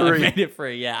free. I've made it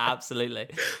free. Yeah, absolutely.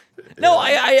 No,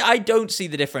 I don't see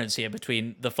the difference here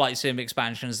between the Flight Sim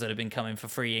expansions that have been coming for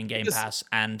free in Game Pass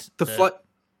and the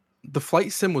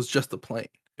flight sim was just a plane,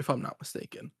 if I'm not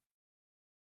mistaken.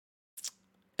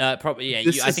 Probably,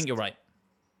 yeah. I think you're right.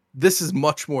 This is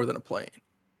much more than a plane.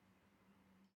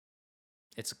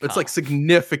 It's a car. It's like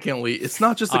significantly. It's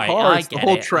not just the All car. right, It's the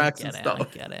whole tracks and I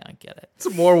stuff. get it. It's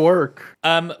more work.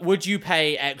 Would you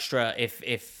pay extra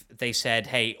if they said,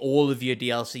 hey, all of your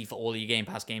DLC for all of your Game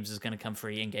Pass games is going to come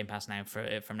free in Game Pass now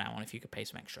from now on? If you could pay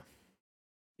some extra.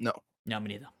 No, me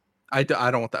neither. I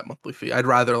don't want that monthly fee. I'd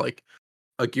rather like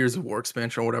a Gears of War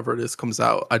expansion or whatever it is comes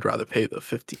out. I'd rather pay the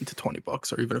 $15 to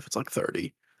 $20, or even if it's like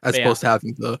 30, as opposed to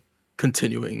having the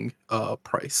continuing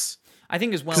price. I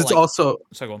think as well. It's also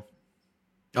go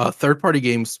on. Third-party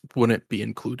games wouldn't be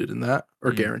included in that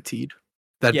or guaranteed.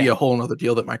 That'd be a whole nother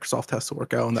deal that Microsoft has to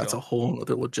work out, and that's a whole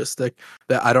other logistic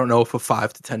that I don't know if a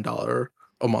 $5 to $10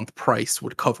 a month price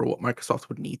would cover what Microsoft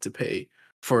would need to pay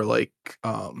for like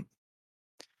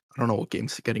I don't know what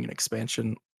games getting an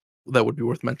expansion that would be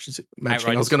worth mentioning.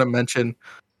 I was going to mention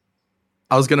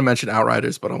I was gonna mention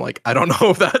Outriders, but I'm like, I don't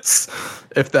know if that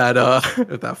if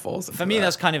that falls. For me,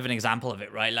 that's kind of an example of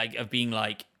it, right? Like of being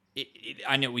like,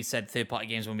 I know we said third-party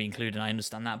games won't be included, and I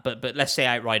understand that, but let's say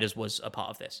Outriders was a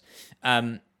part of this.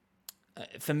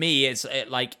 For me, it's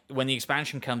like when the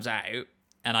expansion comes out,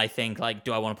 and I think like,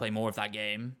 do I want to play more of that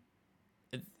game?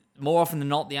 More often than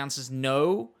not, the answer is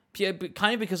no.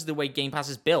 Kind of because of the way Game Pass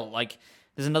is built. Like,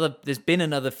 there's been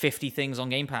another 50 things on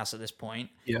Game Pass at this point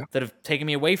that have taken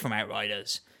me away from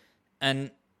Outriders,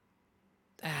 and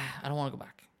I don't want to go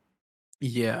back.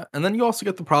 Yeah, and then you also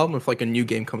get the problem if like a new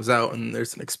game comes out and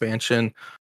there's an expansion,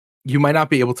 you might not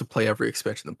be able to play every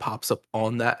expansion that pops up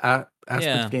on that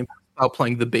aspect of game without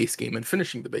playing the base game and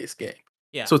finishing the base game.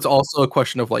 Yeah. So it's also a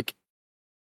question of like,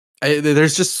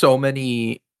 there's just so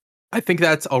many. I think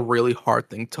that's a really hard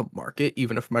thing to market,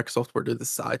 even if Microsoft were to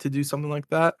decide to do something like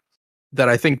that. That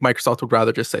I think Microsoft would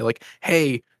rather just say like,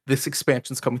 "Hey, this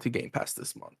expansion's coming to Game Pass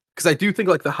this month." Because I do think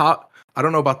like I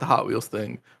don't know about the Hot Wheels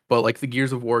thing, but like the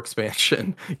Gears of War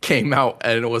expansion came out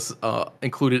and it was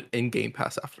included in Game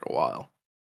Pass after a while.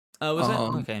 Oh, was it?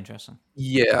 Okay, interesting.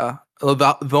 Yeah.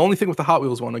 The only thing with the Hot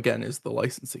Wheels one, again, is the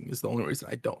licensing is the only reason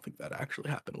I don't think that actually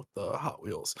happened with the Hot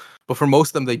Wheels. But for most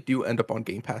of them, they do end up on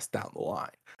Game Pass down the line.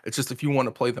 It's just if you want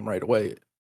to play them right away,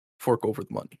 fork over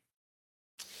the money.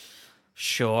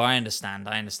 Sure, I understand.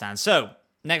 So,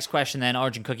 next question then,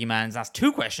 Origin Cookie Man's asked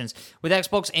 2 questions. With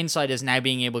Xbox insiders now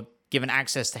being given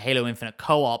access to Halo Infinite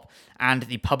co-op and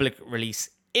the public release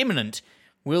imminent,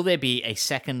 will there be a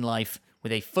second life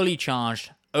with a fully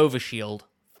charged Overshield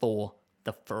for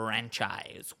the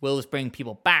franchise? Will this bring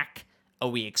people back? Are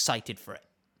we excited for it?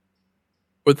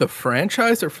 For the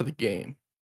franchise or for the game?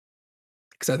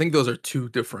 Because I think those are 2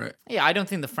 different. Yeah, I don't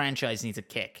think the franchise needs a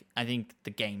kick. I think the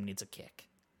game needs a kick.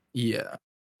 Yeah.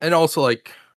 And also,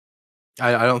 like,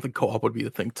 I don't think co-op would be the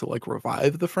thing to, like,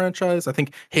 revive the franchise. I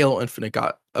think Halo Infinite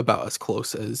got about as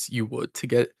close as you would to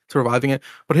get to reviving it.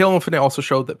 But Halo Infinite also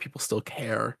showed that people still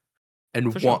care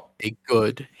and want a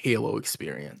good Halo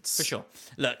experience. For sure.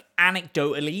 Look,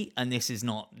 anecdotally, and this is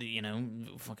not,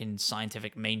 fucking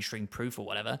scientific mainstream proof or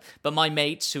whatever, but my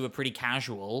mates who are pretty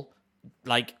casual,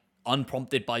 like,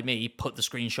 unprompted by me, put the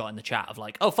screenshot in the chat of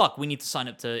like, oh, fuck, we need to sign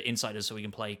up to Insiders so we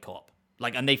can play co-op.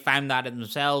 Like, and they found that in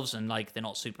themselves, and, like, they're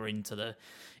not super into the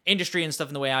industry and stuff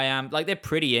in the way I am. Like, they're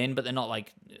pretty in, but they're not,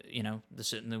 like, the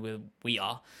certain we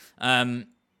are.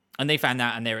 And they found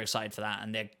that, and they're excited for that,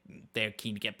 and they're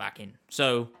keen to get back in.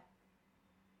 So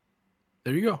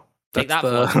there you go. Take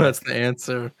That's the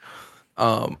answer.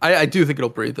 I do think it'll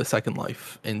breathe a second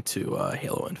life into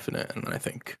Halo Infinite, and then I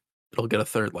think it'll get a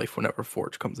third life whenever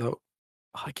Forge comes out.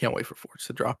 Oh, I can't wait for Forge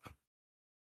to drop.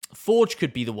 Forge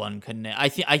could be the one, couldn't it? I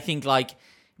think like,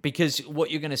 because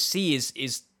what you're gonna see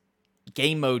is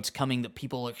game modes coming that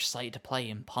people are excited to play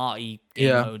in party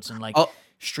game modes, and like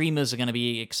streamers are gonna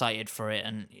be excited for it,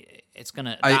 and it's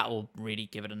that will really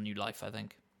give it a new life, I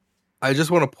think. I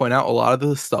just want to point out a lot of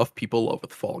the stuff people love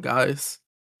with Fall Guys,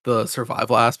 the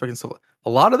survival aspect and stuff. A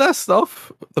lot of that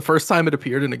stuff, the first time it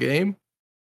appeared in a game,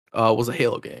 was a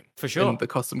Halo game. For sure. In the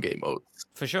custom game modes.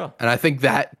 For sure. And I think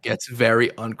that gets very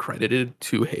uncredited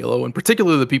to Halo, and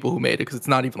particularly the people who made it, because it's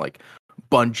not even like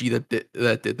Bungie that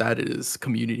did that. It is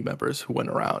community members who went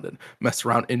around and messed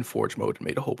around in Forge mode and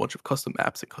made a whole bunch of custom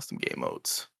maps and custom game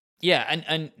modes. Yeah,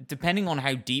 and depending on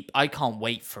how deep, I can't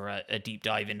wait for a deep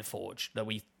dive into Forge, that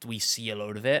we see a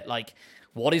load of it. Like,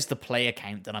 what is the player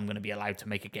count that I'm going to be allowed to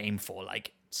make a game for?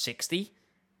 Like 60?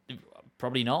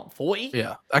 Probably not. 40?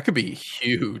 Yeah, that could be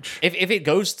huge. If it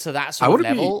goes to that sort of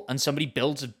level and somebody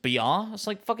builds a BR, it's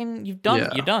like, fucking, you're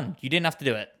done. You didn't have to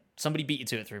do it. Somebody beat you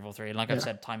to it 343. And like I've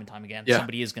said time and time again,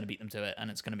 somebody is going to beat them to it,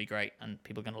 and it's going to be great, and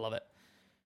people are going to love it.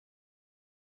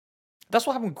 That's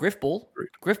what happened with Griffball.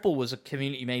 Griffball was a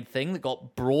community-made thing that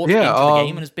got brought into the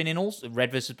game and has been in all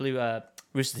Red vs. Blue.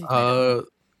 Rooster Teeth.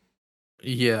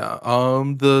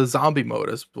 The zombie mode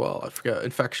as well. I forget.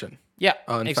 Infection. Yeah,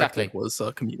 exactly. Was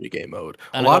a community game mode.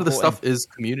 And a lot of the stuff is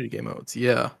community game modes.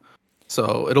 Yeah.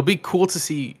 So it'll be cool to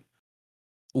see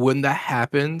when that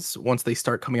happens, once they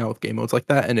start coming out with game modes like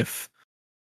that, and if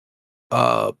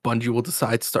Bungie will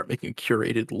decide to start making a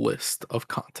curated list of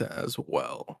content as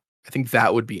well. I think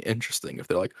that would be interesting if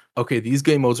they're like, okay, these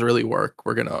game modes really work.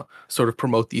 We're gonna sort of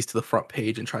promote these to the front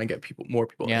page and try and get more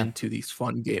people into these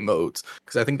fun game modes,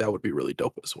 because I think that would be really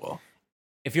dope as well.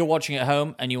 If you're watching at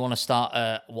home and you want to start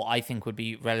what I think would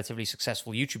be relatively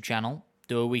successful YouTube channel,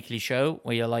 do a weekly show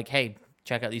where you're like, hey,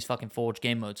 check out these fucking Forge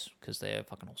game modes because they're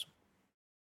fucking awesome.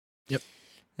 Yep.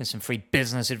 There's some free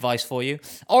business advice for you.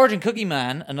 Origin Cookie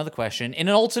Man, another question. In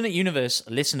an alternate universe,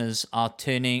 listeners are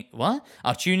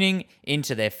tuning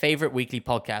into their favorite weekly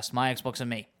podcast, My Xbox and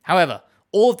Me. However,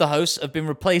 all of the hosts have been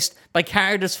replaced by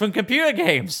characters from computer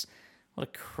games. What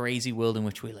a crazy world in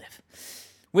which we live.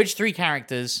 Which 3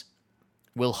 characters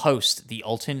will host the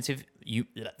alternative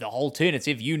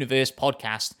universe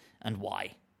podcast, and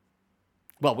why?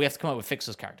 Well, we have to come up with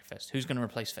Fixer's character first. Who's going to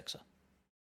replace Fixer?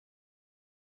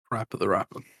 Parappa the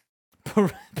Rapper.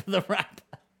 Parappa the Rapper.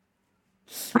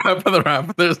 Parappa the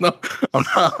Rapper. There's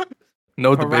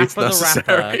no debates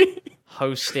necessary.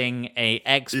 Hosting a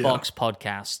Xbox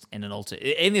podcast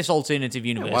in this alternative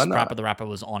universe. Parappa the Rapper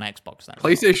was on Xbox then.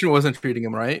 PlayStation wasn't treating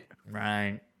him right.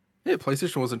 Right. Yeah,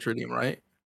 PlayStation wasn't treating him right.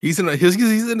 He's in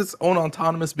his own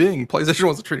autonomous being. PlayStation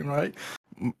wasn't treating him right.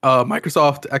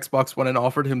 Microsoft, Xbox went and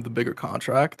offered him the bigger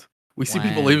contract. We see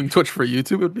people leaving Twitch for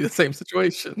YouTube. It would be the same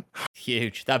situation.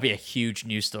 Huge. That'd be a huge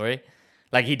news story.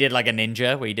 Like he did like a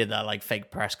ninja where he did that like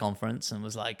fake press conference and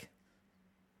was like,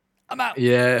 I'm out.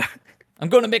 Yeah. I'm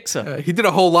going to Mixer. He did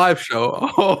a whole live show.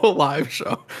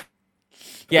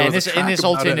 Yeah, in this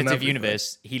alternative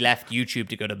universe, he left YouTube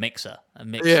to go to Mixer. And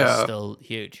Mixer is still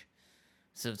huge.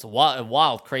 So it's a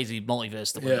wild, crazy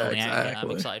multiverse that we're building out here.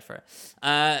 I'm excited for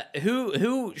it.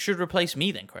 Who should replace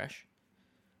me then, Crash?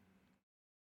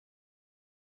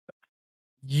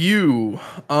 You.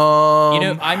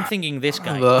 I'm thinking this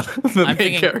guy. The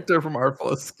main character from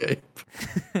Artful Escape.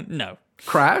 No.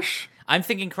 Crash? I'm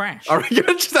thinking Crash. Are we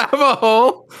gonna just have a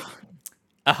whole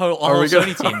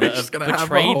Sony team that have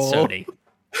betrayed Sony?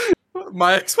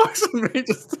 My Xbox and me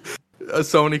just a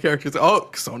Sony character. Oh,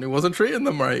 Sony wasn't treating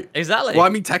them right. Exactly. Well, I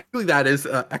mean, technically that is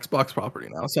Xbox property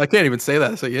now, so I can't even say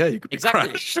that. So yeah, you could be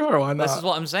exactly. Crash. Sure, why not? This is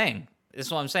what I'm saying.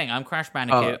 I'm Crash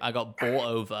Bandicoot. I got bought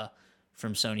over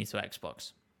from Sony to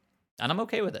Xbox, and I'm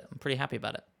okay with it. I'm pretty happy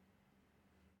about it.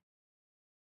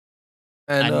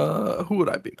 And who would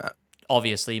I be, Matt?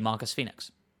 Obviously, Marcus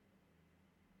Phoenix.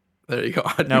 There you go.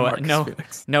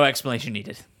 No explanation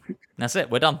needed. That's it.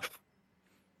 We're done.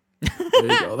 There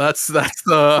you go. That's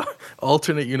the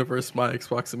alternate universe My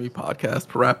Xbox and Me podcast.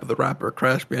 Parappa the Rapper,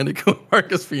 Crash Bandicoot,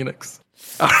 Marcus Phoenix.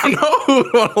 I don't know who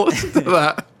would want to listen to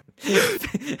that.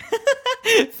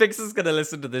 Fix is gonna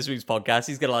listen to this week's podcast.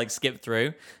 He's gonna like skip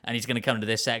through, and he's gonna come to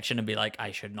this section and be like,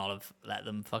 "I should not have let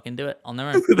them fucking do it on their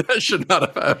own. That should not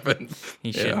have happened."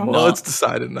 He should. Well, it's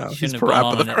decided now. He's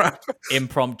Parappa the Rapper.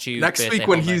 Impromptu. Next week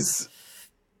when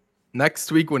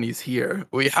he's here,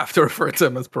 we have to refer to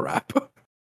him as Parappa.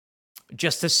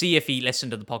 Just to see if he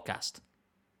listened to the podcast.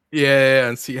 Yeah,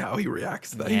 and see how he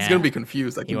reacts to that. He's gonna be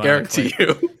confused. I can guarantee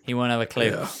you. He won't have a clue.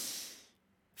 Yeah.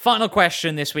 Final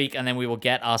question this week, and then we will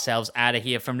get ourselves out of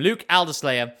here. From Luke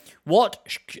Alderslayer, what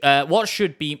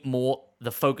should be more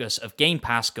the focus of Game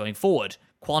Pass going forward?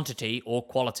 Quantity or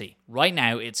quality? Right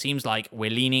now, it seems like we're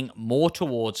leaning more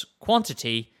towards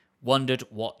quantity. Wondered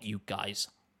what you guys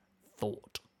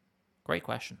thought. Great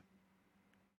question.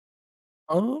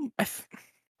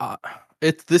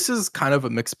 This is kind of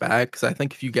a mixed bag because I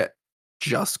think if you get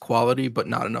just quality but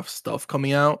not enough stuff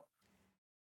coming out,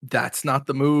 that's not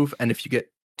the move. And if you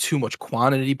get too much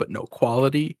quantity but no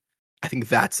quality, I think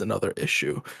that's another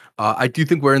issue. I do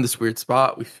think we're in this weird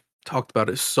spot. We've talked about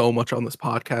it so much on this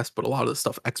podcast, but a lot of the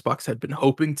stuff Xbox had been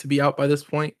hoping to be out by this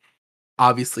point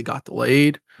obviously got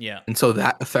delayed. Yeah. And so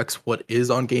that affects what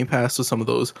is on Game Pass. So some of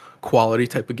those quality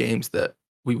type of games that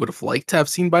we would have liked to have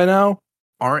seen by now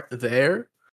aren't there.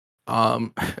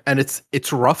 And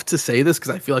it's rough to say this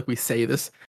because I feel like we say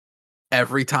this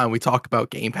every time we talk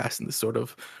about Game Pass in this sort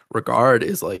of regard,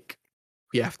 is like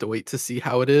we have to wait to see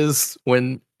how it is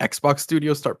when Xbox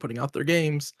studios start putting out their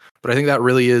games. But I think that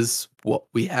really is what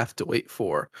we have to wait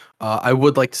for. I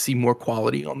would like to see more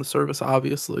quality on the service,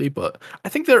 obviously, but I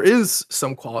think there is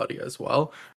some quality as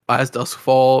well. As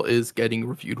Duskfall is getting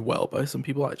reviewed well by some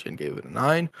people. IGN gave it a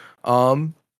 9.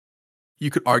 You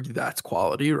could argue that's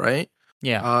quality, right?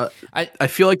 Yeah. I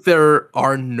feel like there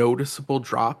are noticeable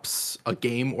drops, a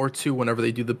game or two, whenever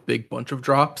they do the big bunch of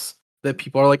drops, that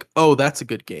people are like, oh, that's a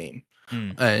good game.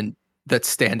 And that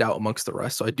stand out amongst the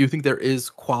rest. So I do think there is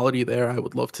quality there. I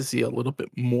would love to see a little bit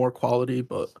more quality,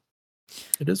 but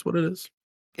it is what it is.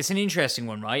 It's an interesting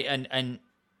one, right? And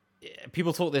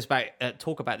people talk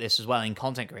about this as well in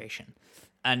content creation.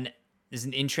 And there's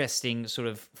an interesting sort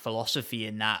of philosophy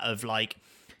in that of like,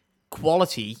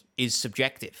 quality is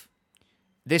subjective.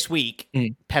 This week,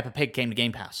 Peppa Pig came to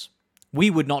Game Pass. We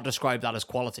would not describe that as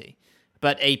quality.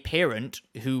 But a parent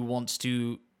who wants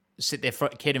to sit their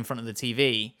kid in front of the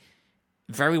TV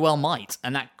very well might.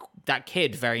 And that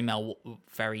kid very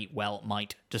well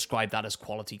might describe that as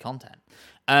quality content.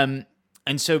 And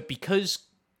so because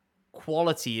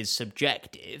quality is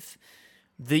subjective,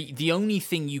 the only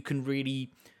thing you can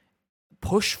really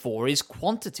push for is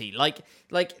quantity.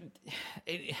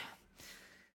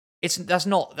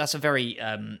 that's a very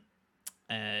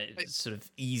sort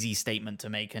of easy statement to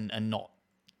make and not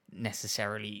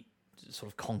necessarily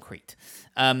sort of concrete.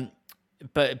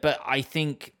 But I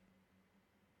think,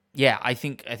 yeah, I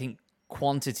think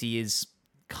quantity is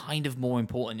kind of more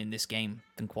important in this game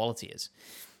than quality is.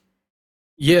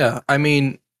 Yeah, I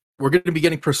mean, we're going to be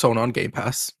getting Persona on Game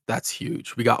Pass. That's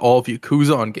huge. We got all of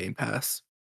Yakuza on Game Pass.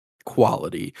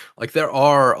 Quality. Like, there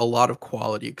are a lot of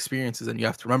quality experiences, and you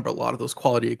have to remember a lot of those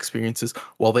quality experiences,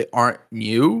 while they aren't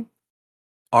new,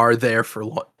 are there for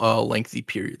lengthy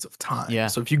periods of time. Yeah.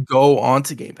 So if you go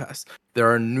onto Game Pass,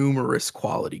 there are numerous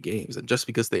quality games, and just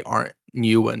because they aren't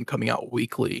new and coming out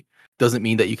weekly doesn't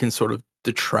mean that you can sort of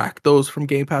detract those from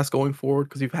Game Pass going forward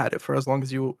because you've had it for as long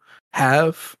as you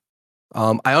have.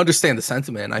 I understand the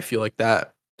sentiment. I feel like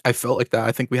that. I felt like that.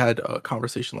 I think we had a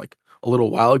conversation like a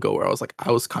little while ago where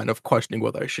I was kind of questioning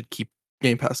whether I should keep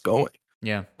Game Pass going.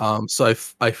 Yeah. So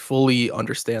I fully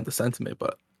understand the sentiment,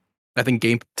 but I think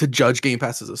to judge Game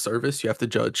Pass as a service, you have to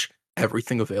judge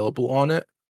everything available on it.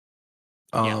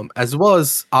 As well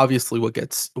as obviously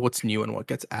what's new and what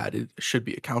gets added should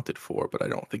be accounted for, but I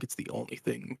don't think it's the only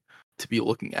thing to be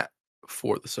looking at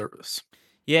for the service.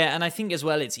 Yeah, and I think as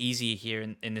well it's easier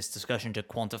here in this discussion to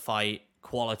quantify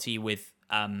quality with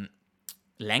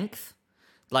length.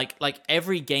 Like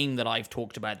every game that I've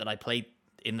talked about that I played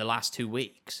in the last 2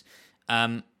 weeks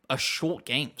are short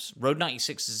games. Road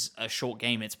 96 is a short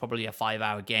game. It's probably a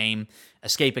 5-hour game.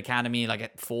 Escape Academy, like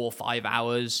at 4 or 5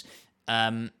 hours.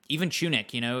 Even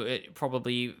Tunic,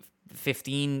 probably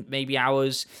 15 maybe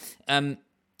hours.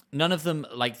 None of them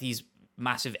like these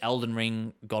massive Elden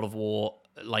Ring, God of War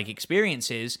like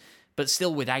experiences, but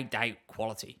still without doubt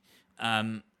quality.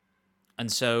 And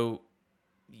so,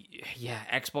 yeah,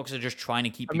 Xbox are just trying to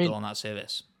keep people on that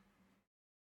service.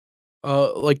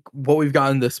 Like what we've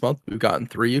gotten this month, we've gotten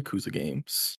 3 Yakuza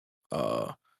games.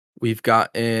 We've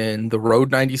gotten the Road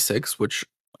 96, which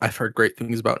I've heard great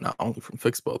things about, not only from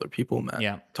Fix but other people.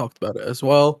 Matt talked about it as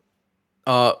well.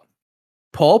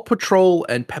 Paw Patrol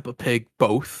and Peppa Pig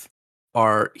both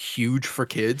are huge for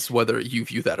kids, whether you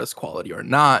view that as quality or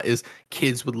not, is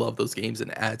kids would love those games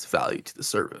and it adds value to the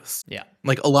service. Yeah.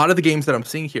 Like a lot of the games that I'm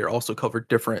seeing here also cover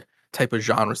different type of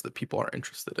genres that people are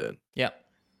interested in. Yeah.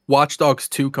 Watch Dogs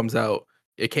 2 comes out.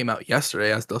 It came out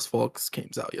yesterday, as Dust Folks came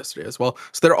out yesterday as well.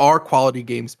 So there are quality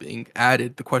games being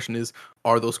added. The question is,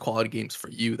 are those quality games for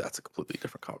you? That's a completely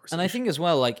different conversation. And I think as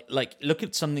well, like look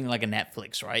at something like a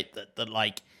Netflix, right? That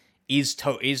like is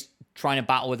trying to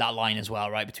battle with that line as well,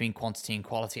 right? Between quantity and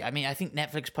quality. I mean, I think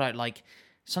Netflix put out like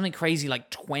something crazy like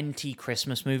 20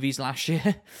 Christmas movies last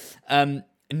year.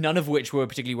 None of which were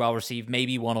particularly well received.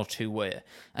 Maybe 1 or 2 were.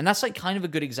 And that's like kind of a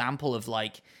good example of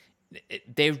like,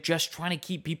 they're just trying to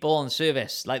keep people on the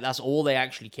service. Like that's all they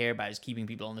actually care about is keeping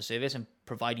people on the service and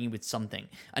providing you with something.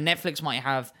 And Netflix might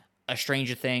have a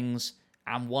Stranger Things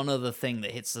and one other thing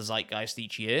that hits the zeitgeist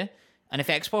each year. And if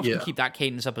Xbox can keep that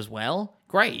cadence up as well,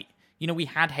 great. We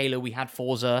had Halo, we had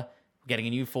Forza, we're getting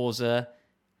a new Forza.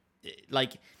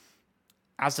 Like,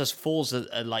 as does Forza,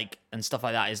 like, and stuff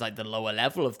like that is like the lower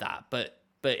level of that. But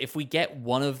if we get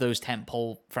one of those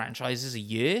tentpole franchises a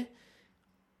year,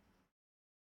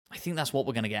 I think that's what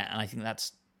we're going to get, and I think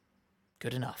that's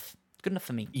good enough. Good enough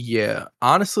for me. Yeah.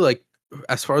 Honestly, like,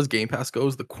 as far as Game Pass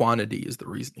goes, the quantity is the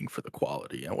reasoning for the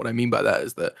quality. And what I mean by that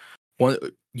is that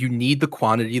you need the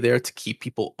quantity there to keep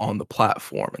people on the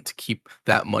platform and to keep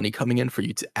that money coming in for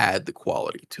you to add the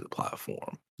quality to the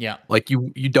platform. Yeah. Like,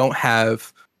 you don't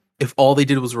have... If all they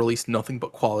did was release nothing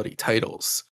but quality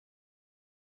titles,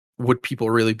 would people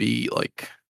really be, like...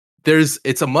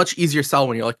 It's a much easier sell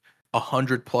when you're, like,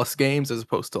 100+ games as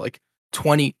opposed to like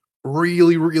 20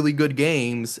 really, really good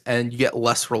games and you get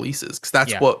less releases, because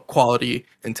that's what quality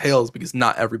entails, because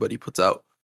not everybody puts out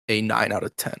a 9 out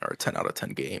of 10 or a 10 out of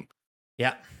 10 game.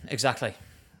 Yeah, exactly.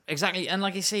 And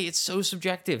like I say, it's so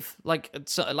subjective.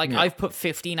 I've put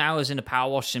 15 hours into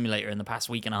Power Wash Simulator in the past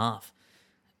week and a half.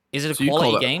 Is it a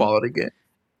quality game? Quality game?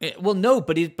 Well, no,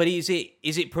 but is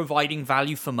it providing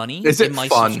value for money in my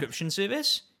fun? Subscription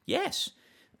service? Yes.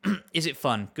 Is it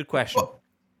fun? Good question.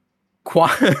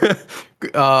 Quality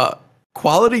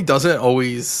doesn't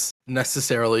always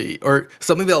necessarily, or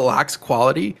something that lacks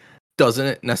quality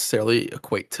doesn't necessarily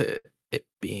equate to it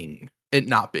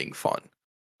not being fun.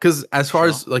 Because as far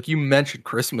as, like, you mentioned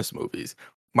Christmas movies,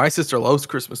 my sister loves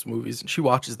Christmas movies and she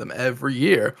watches them every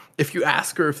year. If you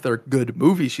ask her if they're good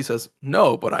movies, she says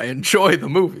no, but I enjoy the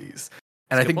movies.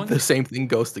 And I think the same thing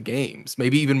goes to games,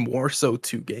 maybe even more so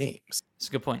to games. That's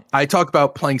a good point. I talk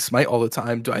about playing Smite all the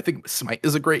time. Do I think Smite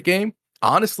is a great game?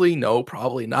 Honestly, no,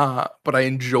 probably not. But I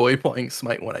enjoy playing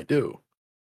Smite when I do.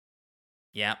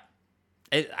 Yeah.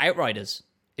 Outriders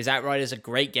Is Outriders a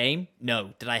great game?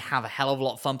 No. Did I have a hell of a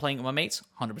lot of fun playing with my mates?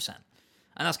 100%.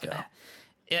 And that's good.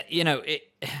 Yeah.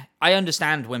 I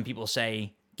understand when people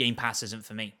say Game Pass isn't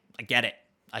for me. I get it.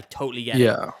 I totally get it.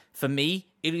 Yeah. For me,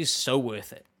 it is so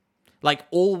worth it. Like,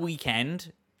 all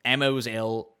weekend, Emma was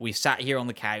ill. We sat here on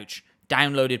the couch,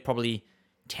 downloaded probably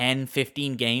 10,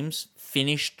 15 games,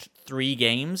 finished 3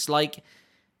 games. Like,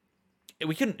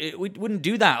 we wouldn't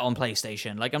do that on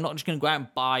PlayStation. Like, I'm not just going to go out and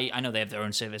buy... I know they have their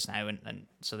own service now, and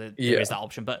so there is that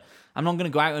option, but I'm not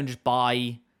going to go out and just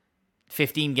buy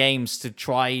 15 games to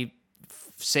try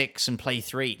 6 and play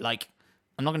 3. Like,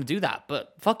 I'm not going to do that,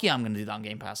 but fuck yeah, I'm going to do that on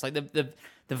Game Pass. Like, the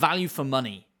value for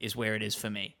money is where it is for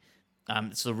me.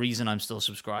 It's the reason I'm still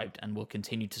subscribed and will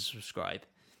continue to subscribe.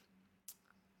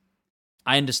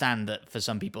 I understand that for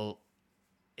some people,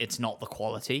 it's not the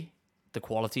quality. The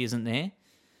quality isn't there.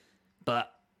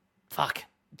 But, fuck,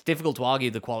 it's difficult to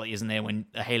argue the quality isn't there when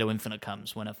a Halo Infinite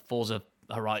comes, when a Forza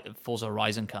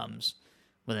Horizon comes,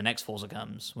 when the next Forza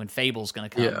comes, when Fable's going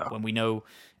to come, when we know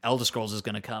Elder Scrolls is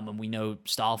going to come, and we know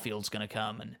Starfield's going to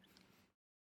come. And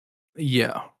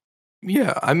Yeah.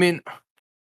 I mean,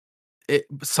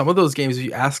 some of those games, if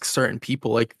you ask certain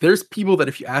people, like, there's people that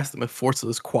if you ask them if Forza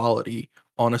is quality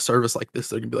on a service like this,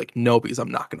 they're going to be like, no, because I'm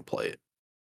not going to play it.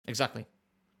 Exactly.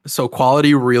 So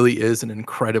quality really is an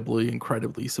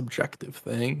incredibly subjective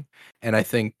thing. And I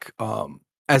think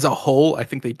as a whole, I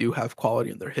think they do have quality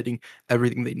and they're hitting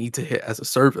everything they need to hit as a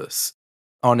service.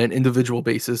 On an individual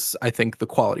basis, I think the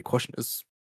quality question is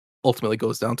ultimately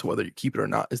goes down to whether you keep it or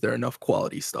not. Is there enough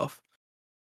quality stuff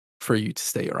for you to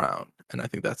stay around? And I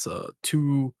think that's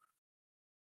two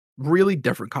really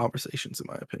different conversations, in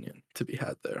my opinion, to be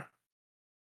had there.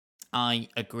 I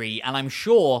agree. And I'm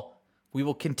sure we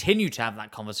will continue to have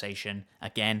that conversation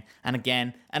again and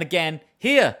again and again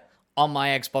here on My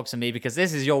Xbox and Me, because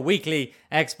this is your weekly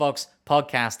Xbox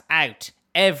podcast, out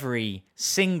every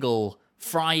single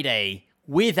Friday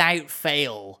without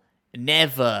fail.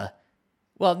 Never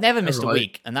missed a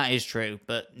week, and that is true,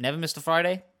 but never missed a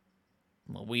Friday?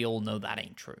 Well, we all know that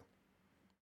ain't true.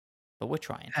 But we're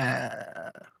trying.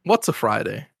 What's a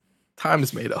Friday? Time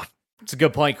is made up. It's a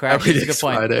good point, Crash. It's a good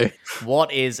point. Friday.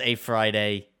 What is a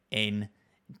Friday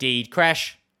indeed?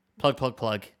 Crash,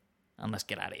 plug, and let's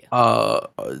get out of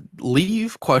here.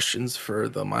 Leave questions for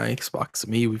the My Xbox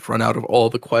and Me. We've run out of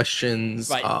all the questions.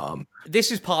 Right.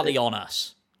 This is partly on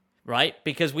us, right?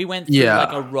 Because we went through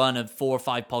like a run of 4 or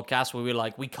 5 podcasts where we were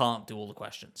like, we can't do all the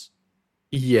questions.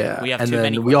 Yeah, we have and too then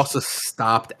many we questions. also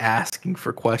stopped asking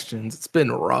for questions. It's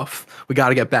been rough. We got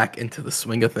to get back into the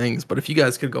swing of things. But if you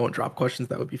guys could go and drop questions,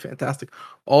 that would be fantastic.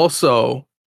 Also,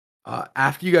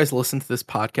 after you guys listen to this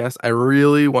podcast, I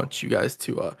really want you guys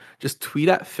to just tweet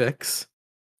at Fix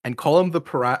and call him the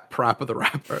Parappa the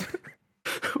Rapper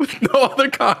with no other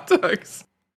context.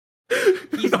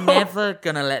 He's never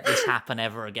gonna let this happen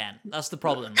ever again. That's the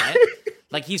problem, right?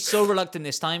 Like, he's so reluctant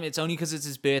this time. It's only because it's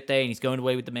his birthday and he's going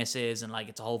away with the missus and like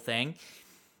it's a whole thing.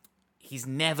 He's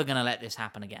never gonna let this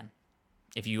happen again.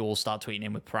 If you all start tweeting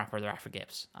him with Parappa the Rapper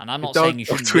gifts, and I'm not saying you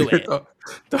shouldn't do it.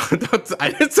 Don't,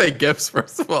 I didn't say gifts,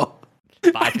 first of all.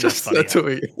 But I I think just that's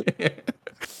funny, said tweet.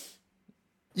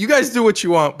 You guys do what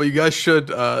you want, but you guys should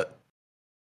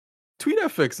tweet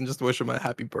at Fix and just wish him a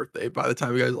happy birthday. By the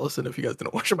time you guys listen, if you guys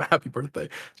didn't wish him a happy birthday,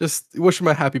 just wish him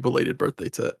a happy belated birthday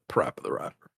to Parappa the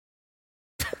Rapper.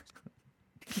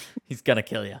 He's gonna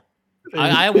kill you.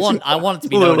 I want it to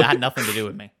be known it had nothing to do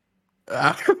with me.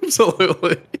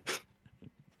 Absolutely.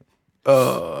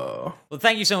 Well,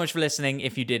 thank you so much for listening.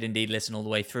 If you did indeed listen all the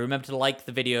way through, remember to like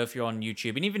the video if you're on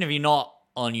YouTube, and even if you're not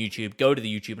on YouTube, go to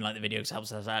the YouTube and like the video because it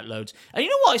helps us out loads. And you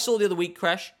know what I saw the other week,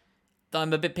 Crash, that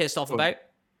I'm a bit pissed off about?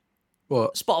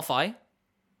 What? Spotify,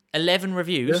 11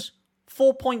 reviews,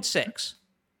 4.6.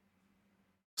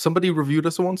 Somebody reviewed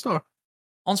us a 1 star.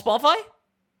 On Spotify?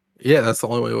 Yeah, that's the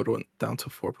only way it would have went down to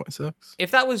 4.6.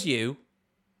 If that was you,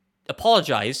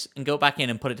 apologize and go back in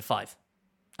and put it to 5.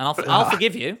 And I'll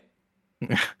forgive you.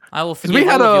 I will forgive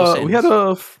all of your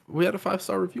sins. We had a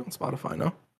 5-star review on Spotify,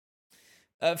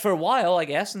 no? For a while, I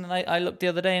guess, and then I looked the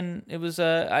other day, and it was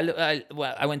I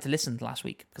went to listen last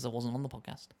week because I wasn't on the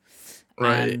podcast,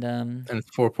 Right? And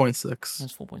it's 4.6.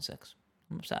 it's 4.6.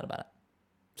 I'm upset about it.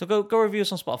 So go review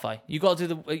us on Spotify. You got to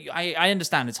do the. I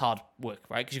understand it's hard work,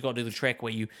 right? Because you got to do the trick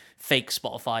where you fake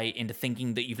Spotify into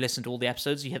thinking that you've listened to all the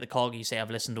episodes. You hit the cog, you say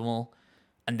I've listened to them all,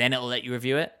 and then it'll let you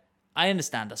review it. I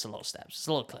understand that's a lot of steps. It's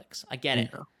a lot of clicks. I get it,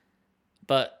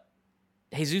 but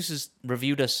Jesus has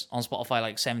reviewed us on Spotify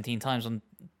like 17 times on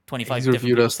 25 He's different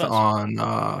reviewed us phones.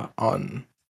 on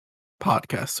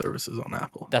podcast services on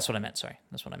Apple. That's what I meant. Sorry,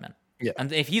 that's what I meant. Yeah.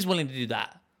 And if he's willing to do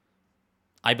that,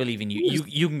 I believe in you.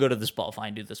 You can go to the Spotify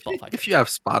and do the Spotify. If you have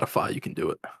Spotify, you can do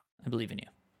it. I believe in you.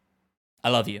 I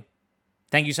love you.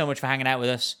 Thank you so much for hanging out with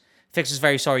us. Fix is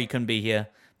very sorry you couldn't be here,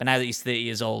 but now that he's 30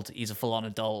 years old, he's a full-on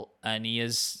adult, and he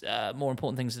has more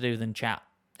important things to do than chat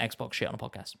Xbox shit on a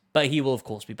podcast. But he will, of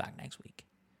course, be back next week.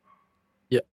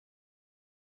 Yeah.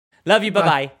 Love you.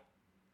 Bye-bye.